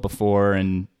Jacksonville before,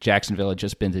 and Jacksonville had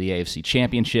just been to the AFC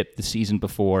Championship the season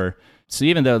before. So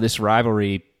even though this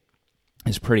rivalry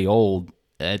is pretty old,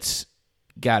 it's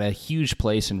got a huge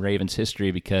place in Ravens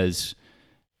history because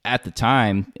at the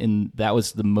time, that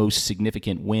was the most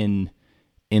significant win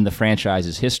in the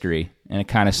franchise's history, and it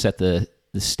kind of set the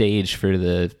stage for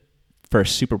the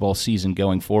first Super Bowl season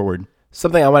going forward.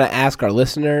 Something I want to ask our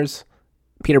listeners.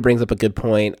 Peter brings up a good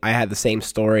point. I had the same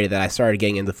story that I started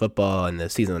getting into football in the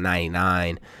season of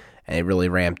 99, and it really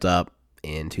ramped up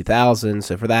in 2000.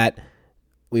 So for that,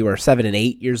 we were 7 and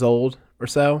 8 years old or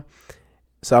so.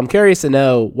 So I'm curious to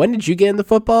know, when did you get into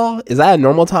football? Is that a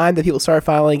normal time that people start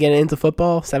finally getting into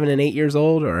football, 7 and 8 years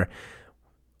old, or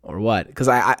what? Because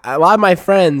a lot of my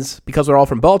friends, because we're all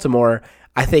from Baltimore,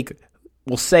 I think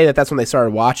will say that that's when they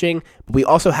started watching, but we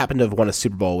also happen to have won a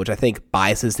Super Bowl, which I think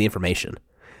biases the information.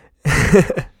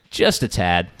 Just a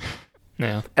tad.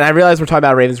 Yeah. And I realize we're talking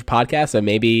about Ravens for podcast, so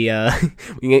maybe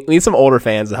we need some older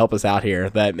fans to help us out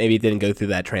here that maybe didn't go through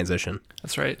that transition.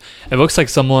 That's right. It looks like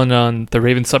someone on the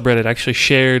Ravens subreddit actually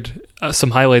shared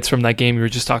some highlights from that game you were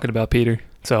just talking about, Peter.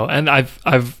 So, and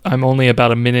I'm only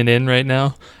about a minute in right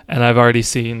now, and I've already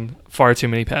seen far too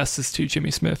many passes to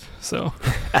Jimmy Smith. So,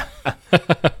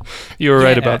 you were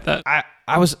right about that.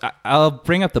 I'll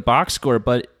bring up the box score,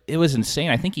 but it was insane.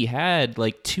 I think he had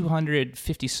like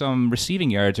 250 some receiving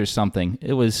yards or something.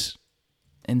 It was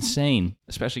insane,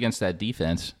 especially against that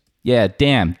defense. Yeah,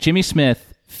 damn. Jimmy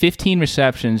Smith, 15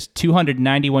 receptions,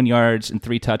 291 yards, and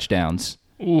 3 touchdowns.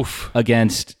 Oof.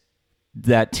 Against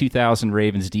that 2000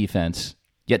 Ravens defense.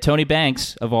 Yet Tony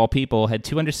Banks, of all people, had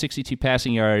 262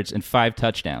 passing yards and 5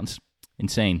 touchdowns.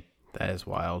 Insane. That is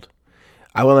wild.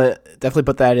 I want to definitely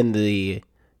put that in the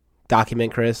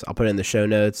document, Chris. I'll put it in the show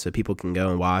notes so people can go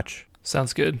and watch.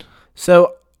 Sounds good.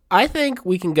 So I think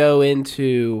we can go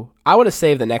into, I want to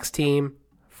save the next team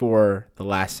for the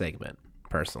last segment,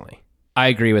 personally. I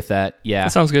agree with that. Yeah.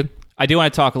 That sounds good. I do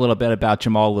want to talk a little bit about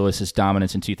Jamal Lewis's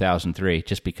dominance in 2003,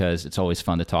 just because it's always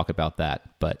fun to talk about that.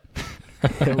 But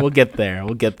We'll get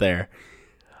there.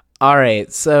 All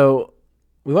right. So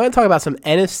we want to talk about some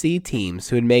NFC teams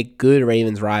who would make good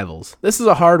Ravens rivals. This is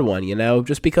a hard one,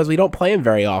 just because we don't play them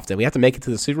very often. We have to make it to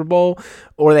the Super Bowl,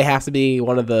 or they have to be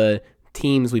one of the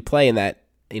teams we play in that,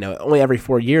 only every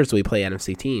 4 years do we play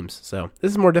NFC teams. So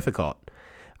this is more difficult.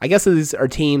 I guess these are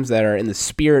teams that are in the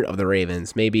spirit of the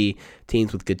Ravens, maybe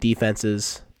teams with good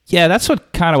defenses. Yeah, that's what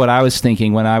I was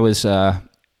thinking when I was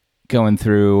going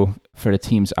through for the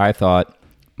teams I thought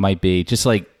might be. Just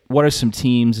like, what are some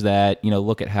teams that,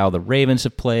 look at how the Ravens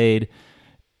have played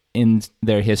in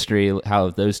their history, how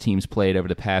those teams played over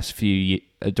the past few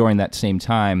during that same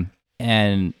time.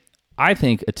 And I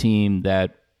think a team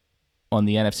that on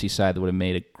the NFC side that would have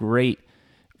made a great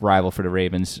rival for the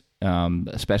Ravens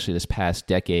especially this past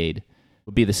decade,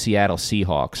 would be the Seattle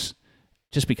Seahawks.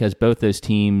 Just because both those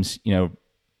teams,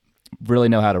 really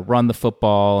know how to run the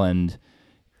football, and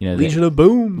Legion of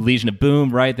Boom,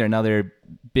 right? They're another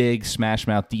big smash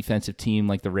mouth defensive team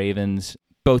like the Ravens.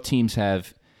 Both teams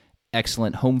have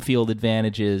excellent home field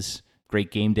advantages,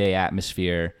 great game day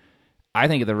atmosphere. I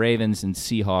think if the Ravens and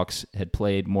Seahawks had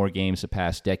played more games the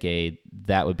past decade,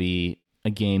 that would be a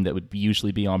game that would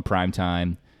usually be on prime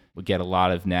time, would get a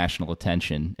lot of national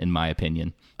attention, in my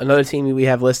opinion. Another team we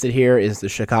have listed here is the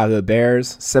Chicago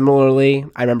Bears. Similarly,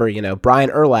 I remember, Brian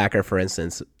Urlacher, for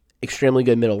instance, extremely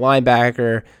good middle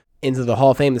linebacker, into the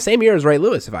Hall of Fame the same year as Ray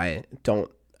Lewis, if I'm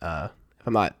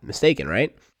not mistaken,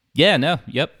 right? Yeah, no,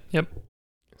 yep.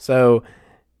 So,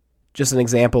 just an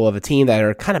example of a team that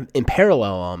are kind of in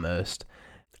parallel almost.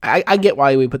 I get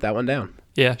why we put that one down.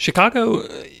 Yeah, Chicago,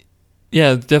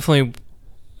 definitely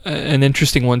an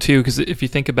interesting one too, because if you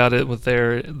think about it with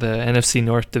the NFC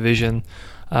North division,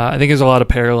 I think there's a lot of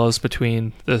parallels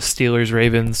between the Steelers,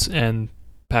 Ravens, and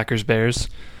Packers, Bears,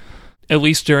 at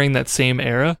least during that same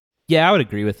era. Yeah, I would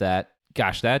agree with that.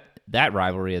 Gosh, that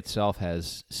rivalry itself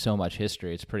has so much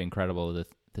history. It's pretty incredible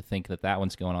to think that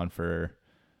one's going on for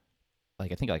I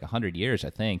think 100 years,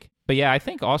 I think. But yeah, I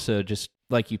think also, just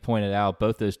like you pointed out,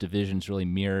 both those divisions really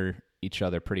mirror each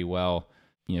other pretty well,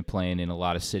 playing in a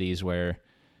lot of cities where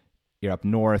you're up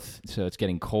north, so it's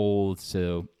getting cold,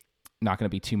 so not going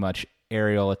to be too much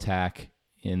aerial attack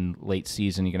in late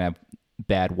season. You're going to have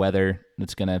bad weather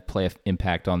that's going to play an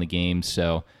impact on the game.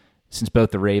 So since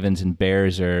both the Ravens and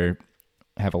Bears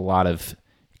have a lot of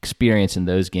experience in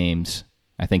those games,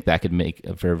 I think that could make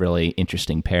a very, really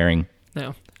interesting pairing.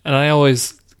 Yeah. And I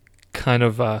always kind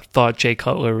of thought Jay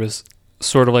Cutler was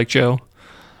sort of like Joe,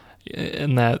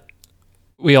 in that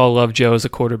we all loved Joe as a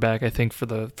quarterback, I think, for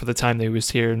the time that he was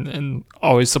here, and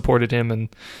always supported him, and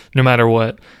no matter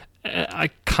what. I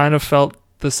kind of felt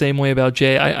the same way about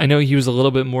Jay. I know he was a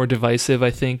little bit more divisive, I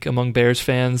think, among Bears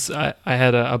fans. I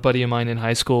had a buddy of mine in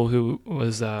high school who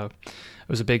was a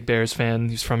big Bears fan.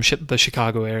 He's from the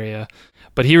Chicago area,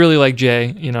 but he really liked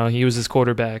Jay. He was his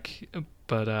quarterback,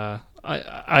 but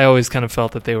I always kind of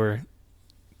felt that they were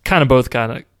kind of both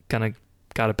got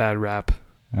a bad rap.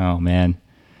 Oh, man.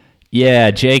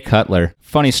 Yeah, Jay Cutler.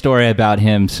 Funny story about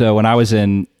him. So when I was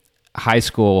in high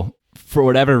school, for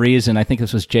whatever reason, I think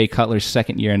this was Jay Cutler's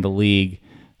second year in the league,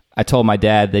 I told my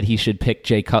dad that he should pick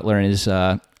Jay Cutler in his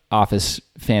office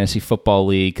fantasy football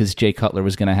league because Jay Cutler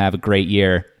was going to have a great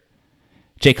year.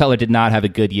 Jay Cutler did not have a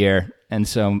good year, and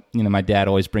so my dad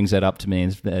always brings that up to me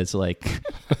as like...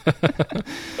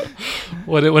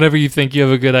 Whatever you think you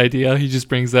have a good idea, he just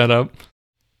brings that up.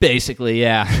 Basically,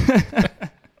 yeah.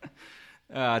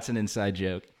 It's an inside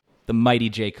joke. The mighty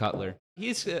Jay Cutler.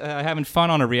 He's having fun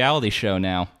on a reality show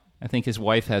now. I think his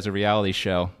wife has a reality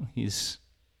show. He's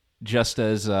just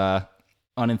as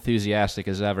unenthusiastic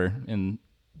as ever in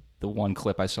the one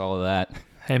clip I saw of that.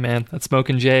 Hey, man, that's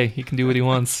Smoking Jay. He can do what he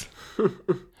wants.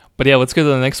 But yeah, let's go to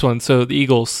the next one. So the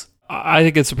Eagles, I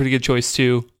think it's a pretty good choice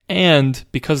too. And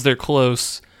because they're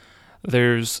close,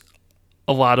 there's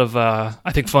a lot of,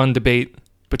 I think, fun debate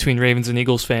between Ravens and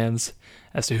Eagles fans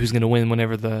as to who's going to win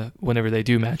whenever they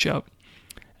do match up.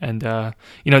 And, the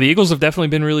Eagles have definitely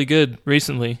been really good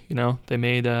recently.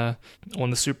 They won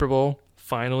the Super Bowl,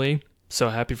 finally. So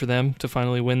happy for them to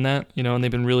finally win that, and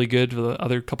they've been really good for the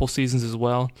other couple seasons as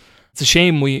well. It's a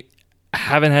shame we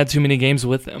haven't had too many games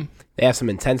with them. They have some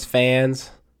intense fans,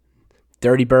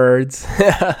 dirty birds.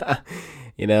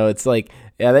 It's like,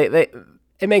 yeah,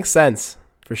 it makes sense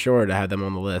for sure to have them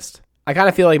on the list. I kind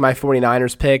of feel like my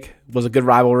 49ers pick was a good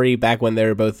rivalry back when they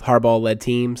were both Harbaugh-led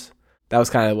teams. That was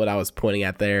kind of what I was pointing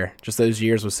at there. Just those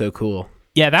years was so cool.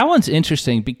 Yeah, that one's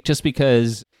interesting just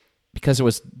because it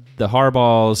was the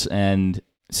Harbaughs, and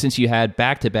since you had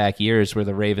back-to-back years where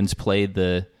the Ravens played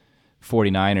the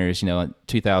 49ers,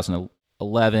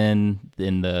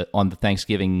 2011 on the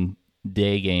Thanksgiving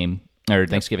Day game or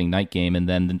Thanksgiving night game, and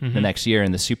then the next year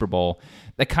in the Super Bowl,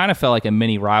 that kind of felt like a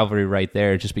mini rivalry right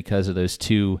there just because of those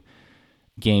two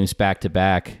games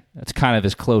back-to-back. That's kind of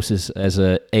as close as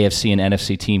a AFC and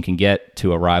NFC team can get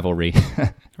to a rivalry.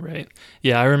 Right.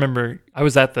 Yeah, I remember I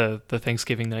was at the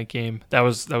Thanksgiving night game. That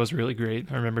was really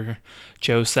great. I remember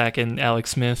Joe sacking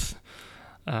Alex Smith.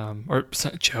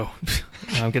 Joe.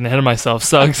 I'm getting ahead of myself.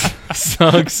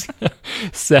 Suggs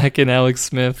sacking Alex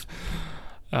Smith.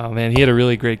 Oh man, he had a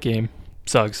really great game.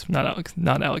 Suggs, not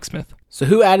Alex Smith. So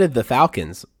who added the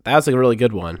Falcons? That was a really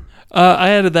good one. I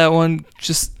added that one.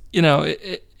 Just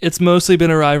it's mostly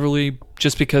been a rivalry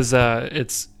just because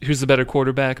it's who's the better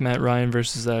quarterback, Matt Ryan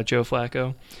versus Joe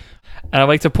Flacco. And I'd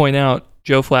like to point out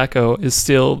Joe Flacco is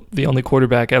still the only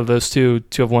quarterback out of those two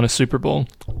to have won a Super Bowl.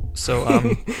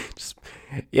 So,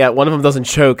 yeah, one of them doesn't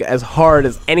choke as hard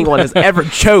as anyone has ever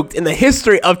choked in the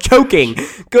history of choking.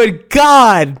 Good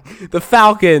God, the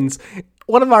Falcons.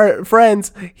 One of our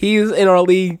friends, he's in our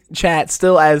league chat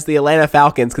still as the Atlanta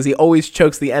Falcons because he always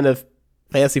chokes the end of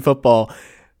fantasy football.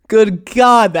 Good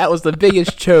God, that was the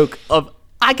biggest choke of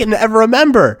I can ever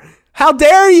remember. How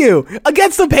dare you?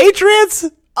 Against the Patriots?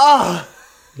 Ah.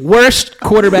 Worst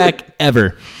quarterback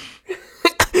ever.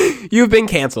 You've been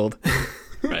canceled.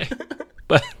 Right.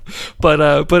 But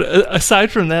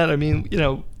aside from that, I mean,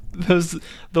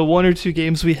 the one or two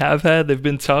games we have had, they've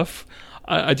been tough.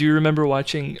 I do remember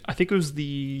watching, I think it was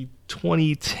the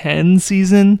 2010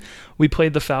 season. We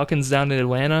played the Falcons down in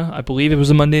Atlanta. I believe it was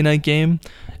a Monday night game.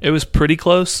 It was pretty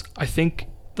close. I think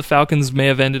the Falcons may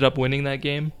have ended up winning that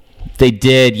game. They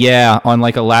did, yeah, on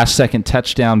like a last-second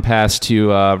touchdown pass to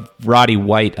Roddy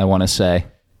White, I want to say.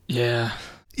 Yeah.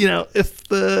 If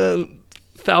the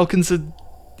Falcons had,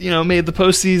 made the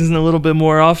postseason a little bit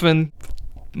more often,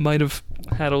 might have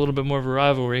had a little bit more of a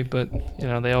rivalry, but,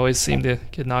 they always seem to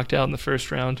get knocked out in the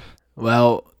first round.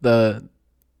 Well, the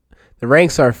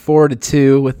ranks are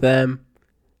 4-2 with them,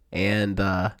 and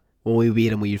when we beat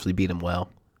them, we usually beat them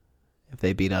well. If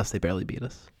they beat us, they barely beat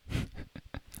us.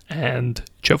 And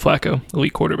Joe Flacco,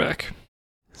 elite quarterback.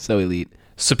 So elite.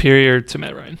 Superior to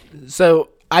Matt Ryan. So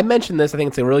I mentioned this. I think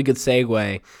it's a really good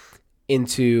segue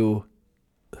into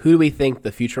who do we think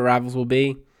the future rivals will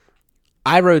be.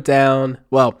 Peter wrote down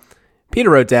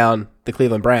the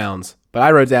Cleveland Browns, but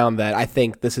I wrote down that I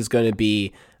think this is going to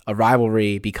be a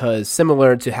rivalry because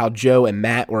similar to how Joe and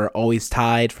Matt were always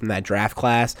tied from that draft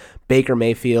class, Baker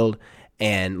Mayfield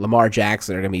and Lamar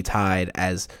Jackson are going to be tied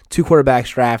as two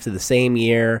quarterbacks drafted the same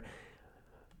year.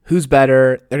 Who's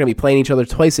better? They're going to be playing each other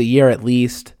twice a year at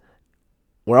least.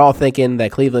 We're all thinking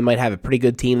that Cleveland might have a pretty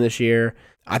good team this year.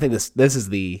 I think this is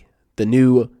the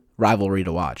new rivalry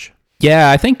to watch. Yeah,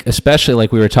 I think especially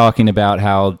like we were talking about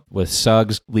how with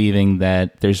Suggs leaving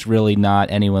that there's really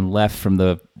not anyone left from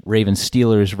the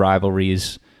Ravens-Steelers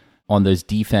rivalries on those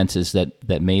defenses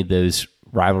that made those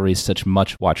rivalries such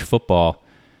much-watch football.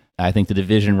 I think the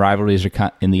division rivalries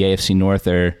are in the AFC North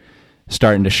are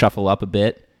starting to shuffle up a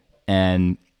bit.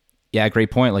 And, yeah, great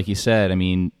point. Like you said, I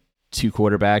mean, two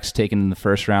quarterbacks taken in the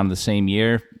first round of the same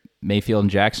year, Mayfield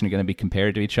and Jackson are going to be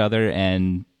compared to each other.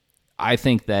 And I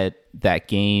think that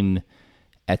game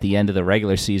at the end of the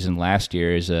regular season last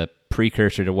year is a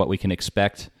precursor to what we can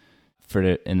expect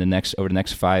over the next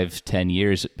 5-10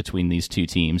 years between these two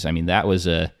teams. I mean, that was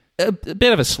a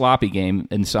bit of a sloppy game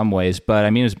in some ways, but I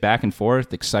mean, it was back and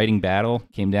forth, exciting battle.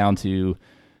 Came down to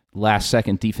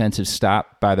last-second defensive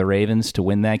stop by the Ravens to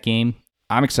win that game.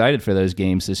 I'm excited for those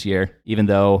games this year, even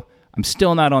though I'm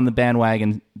still not on the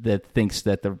bandwagon that thinks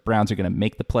that the Browns are going to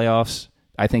make the playoffs.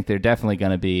 I think they're definitely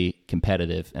going to be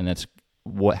competitive, and that's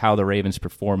how the Ravens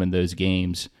perform in those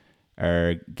games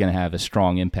are going to have a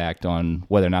strong impact on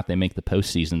whether or not they make the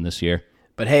postseason this year.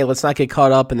 But hey, let's not get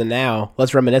caught up in the now.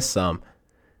 Let's reminisce some.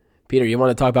 Peter, you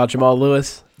want to talk about Jamal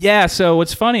Lewis? Yeah, so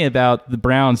what's funny about the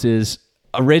Browns is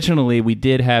originally we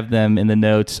did have them in the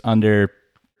notes under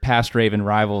past Raven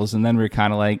rivals, and then we were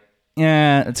kind of like,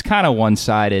 yeah, it's kind of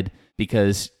one-sided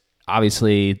because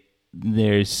obviously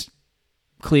there's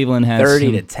Cleveland has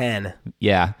 30-10.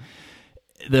 Yeah.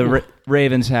 The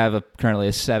Ravens have currently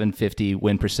a 750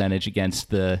 win percentage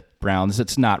against the Browns.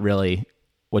 It's not really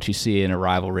what you see in a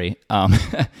rivalry.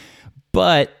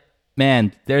 But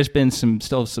man, there's been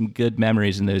still some good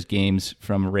memories in those games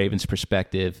from a Ravens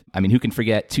perspective. I mean, who can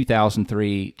forget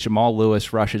 2003, Jamal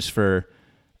Lewis rushes for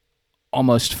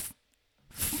almost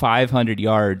 500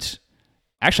 yards.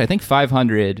 Actually, I think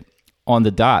 500 on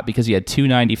the dot because he had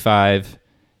 295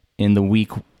 in the week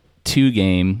 2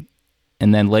 game.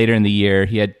 And then later in the year,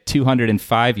 he had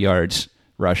 205 yards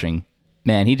rushing.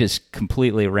 Man, he just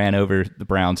completely ran over the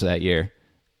Browns that year.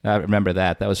 I remember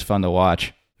that. That was fun to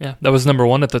watch. Yeah, that was number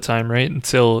 1 at the time, right?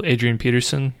 Until Adrian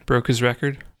Peterson broke his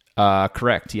record.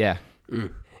 Correct, yeah. Yeah,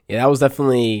 that was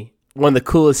definitely one of the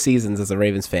coolest seasons as a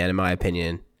Ravens fan, in my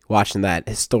opinion. Watching that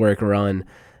historic run,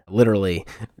 literally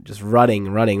just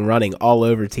running all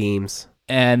over teams.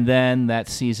 And then that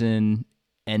season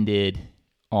ended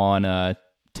on a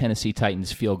Tennessee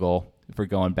Titans field goal, if we're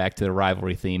going back to the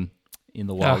rivalry theme in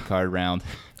the wild card round.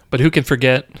 But who can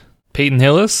forget Peyton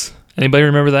Hillis? Anybody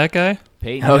remember that guy?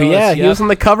 Peyton Hillis, yeah, he was on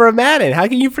the cover of Madden. How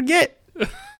can you forget?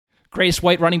 Greatest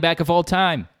white running back of all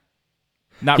time.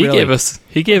 Not he really.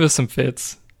 He gave us some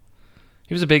fits.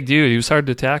 He was a big dude. He was hard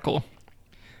to tackle.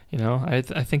 I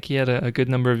think he had a good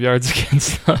number of yards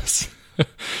against us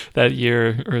that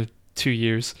year, or 2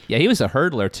 years. Yeah, he was a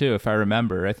hurdler too, if I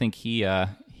remember. I think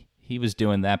he was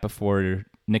doing that before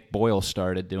Nick Boyle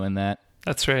started doing that.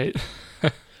 That's right.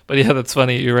 But yeah, that's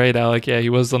funny. You're right, Alec. Yeah, he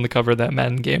was on the cover of that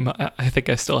Madden game. I think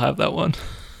I still have that one.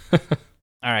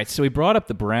 All right, so we brought up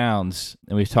the Browns,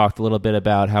 and we've talked a little bit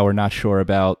about how we're not sure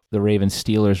about the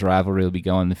Ravens-Steelers rivalry will be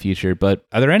going in the future. But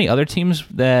are there any other teams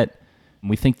that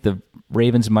we think the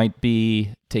Ravens might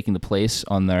be taking the place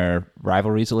on their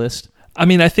rivalries list? I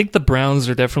mean, I think the Browns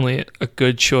are definitely a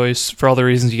good choice for all the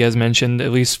reasons you guys mentioned,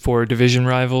 at least for division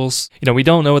rivals. We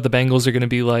don't know what the Bengals are going to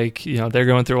be like. They're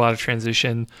going through a lot of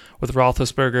transition with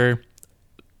Roethlisberger.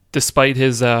 Despite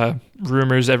his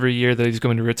rumors every year that he's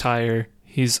going to retire,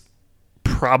 he's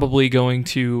probably going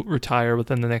to retire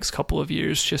within the next couple of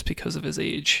years just because of his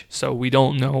age. So we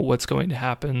don't know what's going to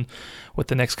happen with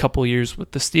the next couple of years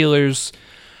with the Steelers.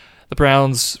 The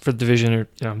Browns for the division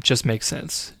just make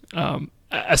sense.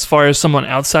 As far as someone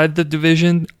outside the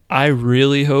division, I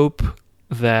really hope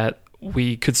that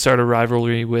we could start a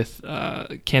rivalry with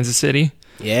Kansas City.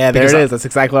 Yeah, there it is. That's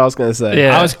exactly what I was going to say.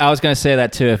 Yeah. I was going to say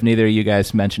that too if neither of you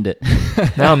guys mentioned it.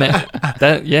 No, man.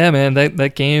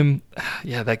 That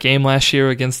game last year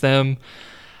against them,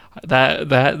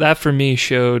 that for me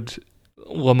showed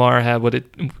Lamar had what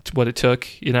it took.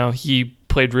 He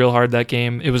played real hard that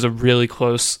game. It was a really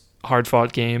close,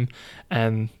 hard-fought game,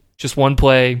 and just one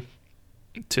play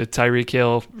to Tyreek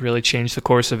Hill really changed the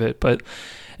course of it. But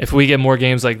if we get more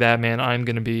games like that, man, I'm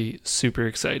going to be super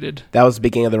excited. That was the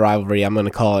beginning of the rivalry. I'm going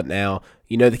to call it now.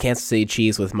 The Kansas City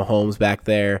Chiefs with Mahomes back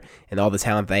there and all the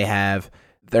talent they have,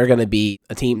 they're going to be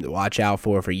a team to watch out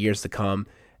for years to come.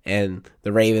 And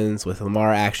the Ravens with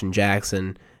Lamar Action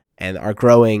Jackson and our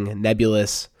growing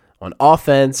nebulous on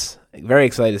offense. Very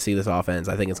excited to see this offense.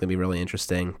 I think it's going to be really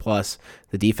interesting. Plus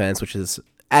the defense, which is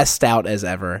as stout as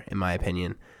ever, in my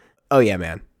opinion. Oh, yeah,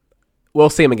 man. We'll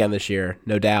see him again this year,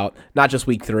 no doubt. Not just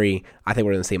week 3. I think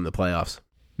we're going to see him in the playoffs.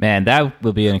 Man, that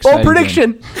will be an exciting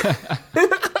prediction!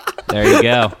 There you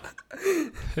go.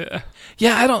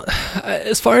 Yeah, I don't...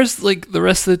 As far as like the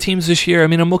rest of the teams this year,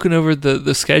 I'm looking over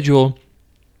the schedule.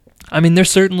 There's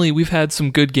certainly... We've had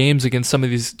some good games against some of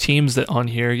these teams that on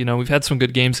here. We've had some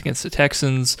good games against the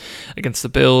Texans, against the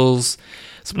Bills,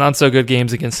 some not-so-good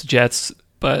games against the Jets,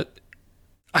 but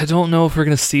I don't know if we're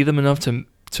going to see them enough to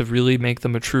really make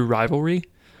them a true rivalry,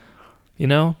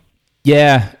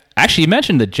 Yeah. Actually, you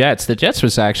mentioned the Jets. The Jets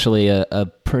was actually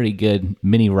a pretty good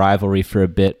mini rivalry for a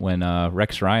bit when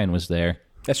Rex Ryan was there.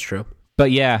 That's true.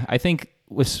 But yeah, I think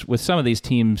with some of these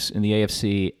teams in the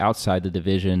AFC outside the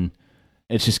division,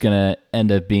 it's just going to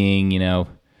end up being,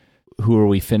 who are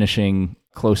we finishing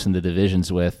close in the divisions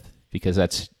with? Because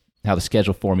that's how the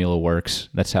schedule formula works.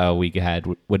 That's how we had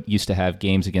what used to have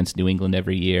games against New England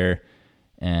every year.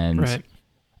 And right.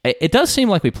 It does seem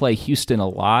like we play Houston a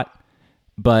lot,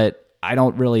 but I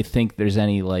don't really think there's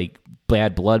any like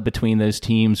bad blood between those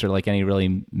teams or like any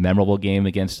really memorable game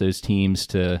against those teams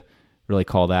to really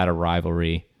call that a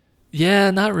rivalry.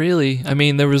 Yeah, not really.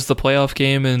 There was the playoff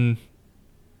game in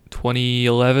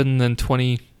 2011 and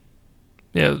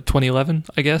 2011,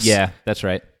 I guess. Yeah, that's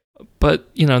right.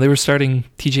 But, they were starting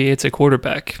TJ Yates at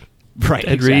quarterback. Right,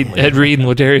 Ed Reed and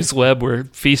Ladarius Webb were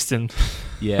feasting.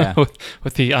 Yeah.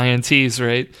 with the INTs,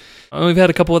 right? We've had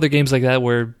a couple other games like that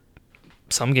where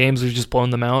some games we've just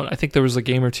blown them out. I think there was a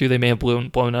game or two they may have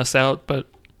blown us out, but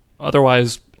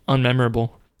otherwise unmemorable.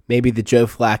 Maybe the Joe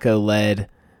Flacco-led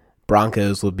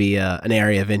Broncos will be an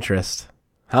area of interest.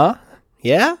 Huh?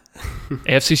 Yeah?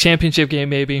 AFC Championship game,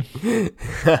 maybe.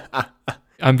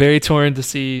 I'm very torn to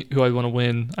see who I want to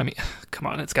win. Come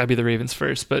on, it's got to be the Ravens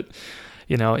first. But,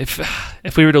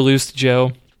 if we were to lose to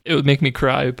Joe, it would make me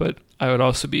cry, but I would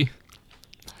also be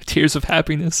tears of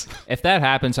happiness. If that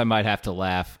happens, I might have to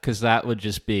laugh because that would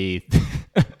just be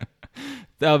that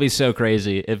would be so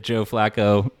crazy if Joe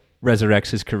Flacco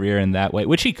resurrects his career in that way,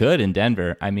 which he could in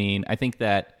Denver. I think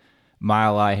that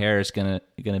Mile High Hair is gonna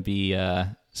be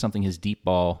something his deep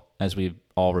ball, as we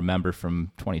all remember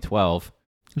from 2012.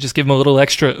 Just give him a little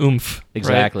extra oomph.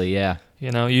 Exactly. Right?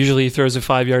 Yeah. Usually he throws it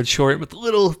 5 yards short with a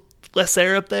little less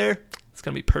air up there. It's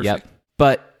gonna be perfect. Yep.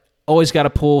 But always got to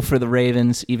pull for the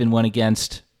Ravens, even when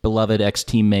against beloved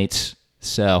ex-teammates.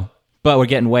 But we're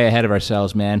getting way ahead of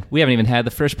ourselves, man. We haven't even had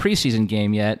the first preseason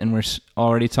game yet, and we're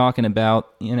already talking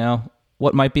about,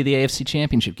 what might be the AFC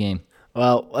Championship game.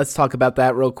 Well, let's talk about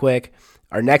that real quick.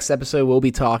 Our next episode, we'll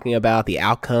be talking about the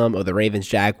outcome of the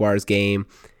Ravens-Jaguars game.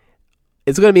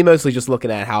 It's going to be mostly just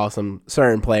looking at how some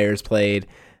certain players played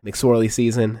McSorley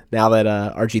season, now that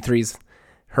RG3's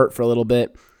hurt for a little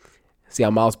bit. See how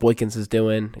Miles Boykins is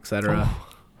doing, etc. Oh,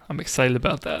 I'm excited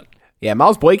about that. Yeah,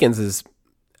 Miles Boykins is...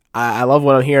 I love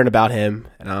what I'm hearing about him,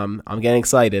 and I'm getting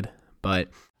excited. But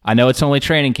I know it's only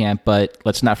training camp, but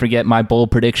let's not forget my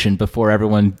bold prediction before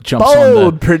everyone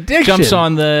jumps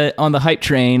on the hype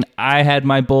train. I had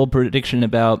my bold prediction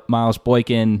about Miles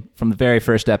Boykin from the very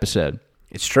first episode.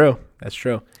 It's true. That's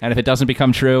true. And if it doesn't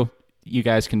become true, you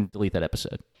guys can delete that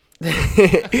episode.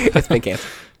 It's been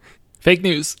canceled. Fake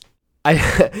news. I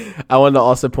wanted to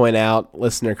also point out,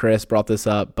 listener Chris brought this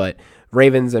up, but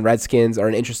Ravens and Redskins are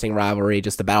an interesting rivalry,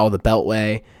 just the battle of the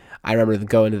Beltway. I remember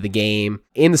going to the game.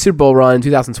 In the Super Bowl run in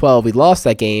 2012, we lost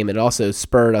that game. It also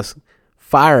spurred us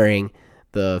firing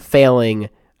the failing,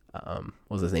 what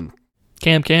was his name?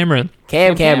 Cam Cameron.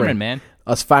 Cam Cameron, man.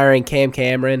 Us firing Cam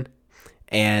Cameron.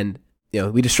 And,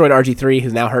 we destroyed RG3,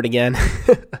 who's now hurt again.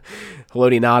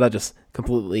 Haloti Ngata just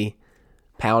completely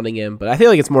pounding him. But I feel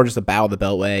like it's more just a battle of the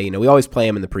Beltway. We always play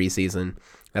him in the preseason.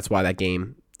 That's why that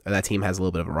team has a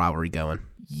little bit of a rivalry going.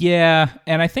 Yeah,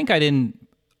 and I think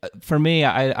for me,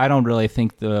 I don't really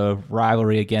think the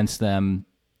rivalry against them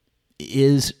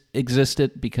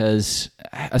existed because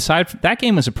aside from that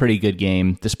game was a pretty good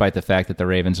game, despite the fact that the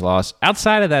Ravens lost.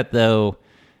 Outside of that, though,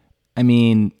 I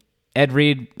mean, Ed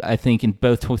Reed, I think in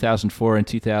both 2004 and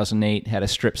 2008, had a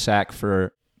strip sack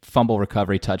for fumble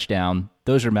recovery touchdown.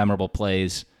 Those are memorable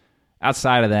plays.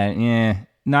 Outside of that,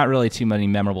 not really too many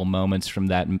memorable moments from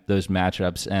those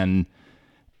matchups. And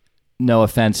no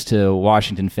offense to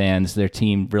Washington fans, their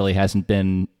team really hasn't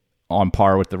been on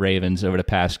par with the Ravens over the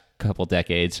past couple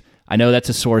decades. I know that's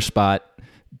a sore spot,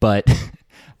 but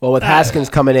well, with Haskins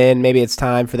coming in, maybe it's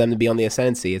time for them to be on the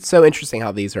ascendancy. It's so interesting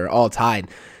how these are all tied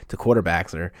to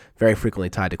quarterbacks, or very frequently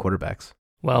tied to quarterbacks.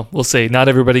 Well, we'll see. Not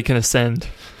everybody can ascend.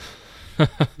 I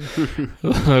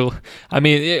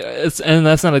mean, and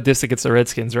that's not a diss against the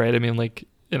Redskins, right? I mean,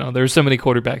 there's so many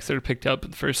quarterbacks that are picked up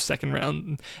in the first, second round.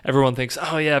 And everyone thinks,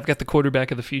 oh yeah, I've got the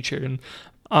quarterback of the future, and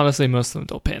honestly, most of them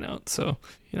don't pan out. So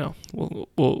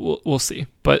we'll see.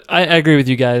 But I agree with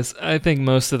you guys. I think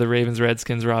most of the Ravens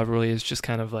Redskins rivalry is just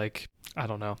kind of like, I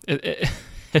don't know.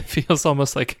 It feels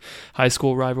almost like high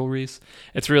school rivalries.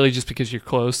 It's really just because you're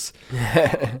close,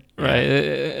 right?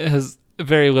 It has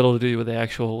very little to do with the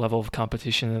actual level of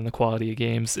competition and the quality of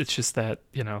games. It's just that,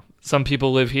 some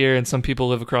people live here and some people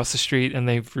live across the street and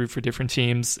they root for different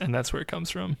teams, and that's where it comes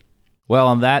from. Well,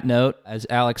 on that note, as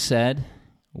Alex said,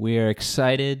 we are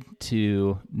excited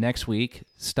to next week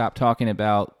stop talking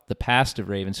about the past of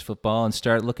Ravens football and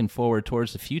start looking forward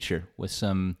towards the future with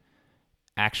some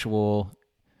actual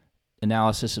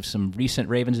analysis of some recent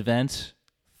Ravens events.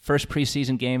 First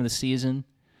preseason game of the season.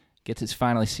 Get to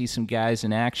finally see some guys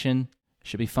in action.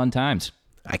 Should be fun times.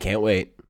 I can't wait.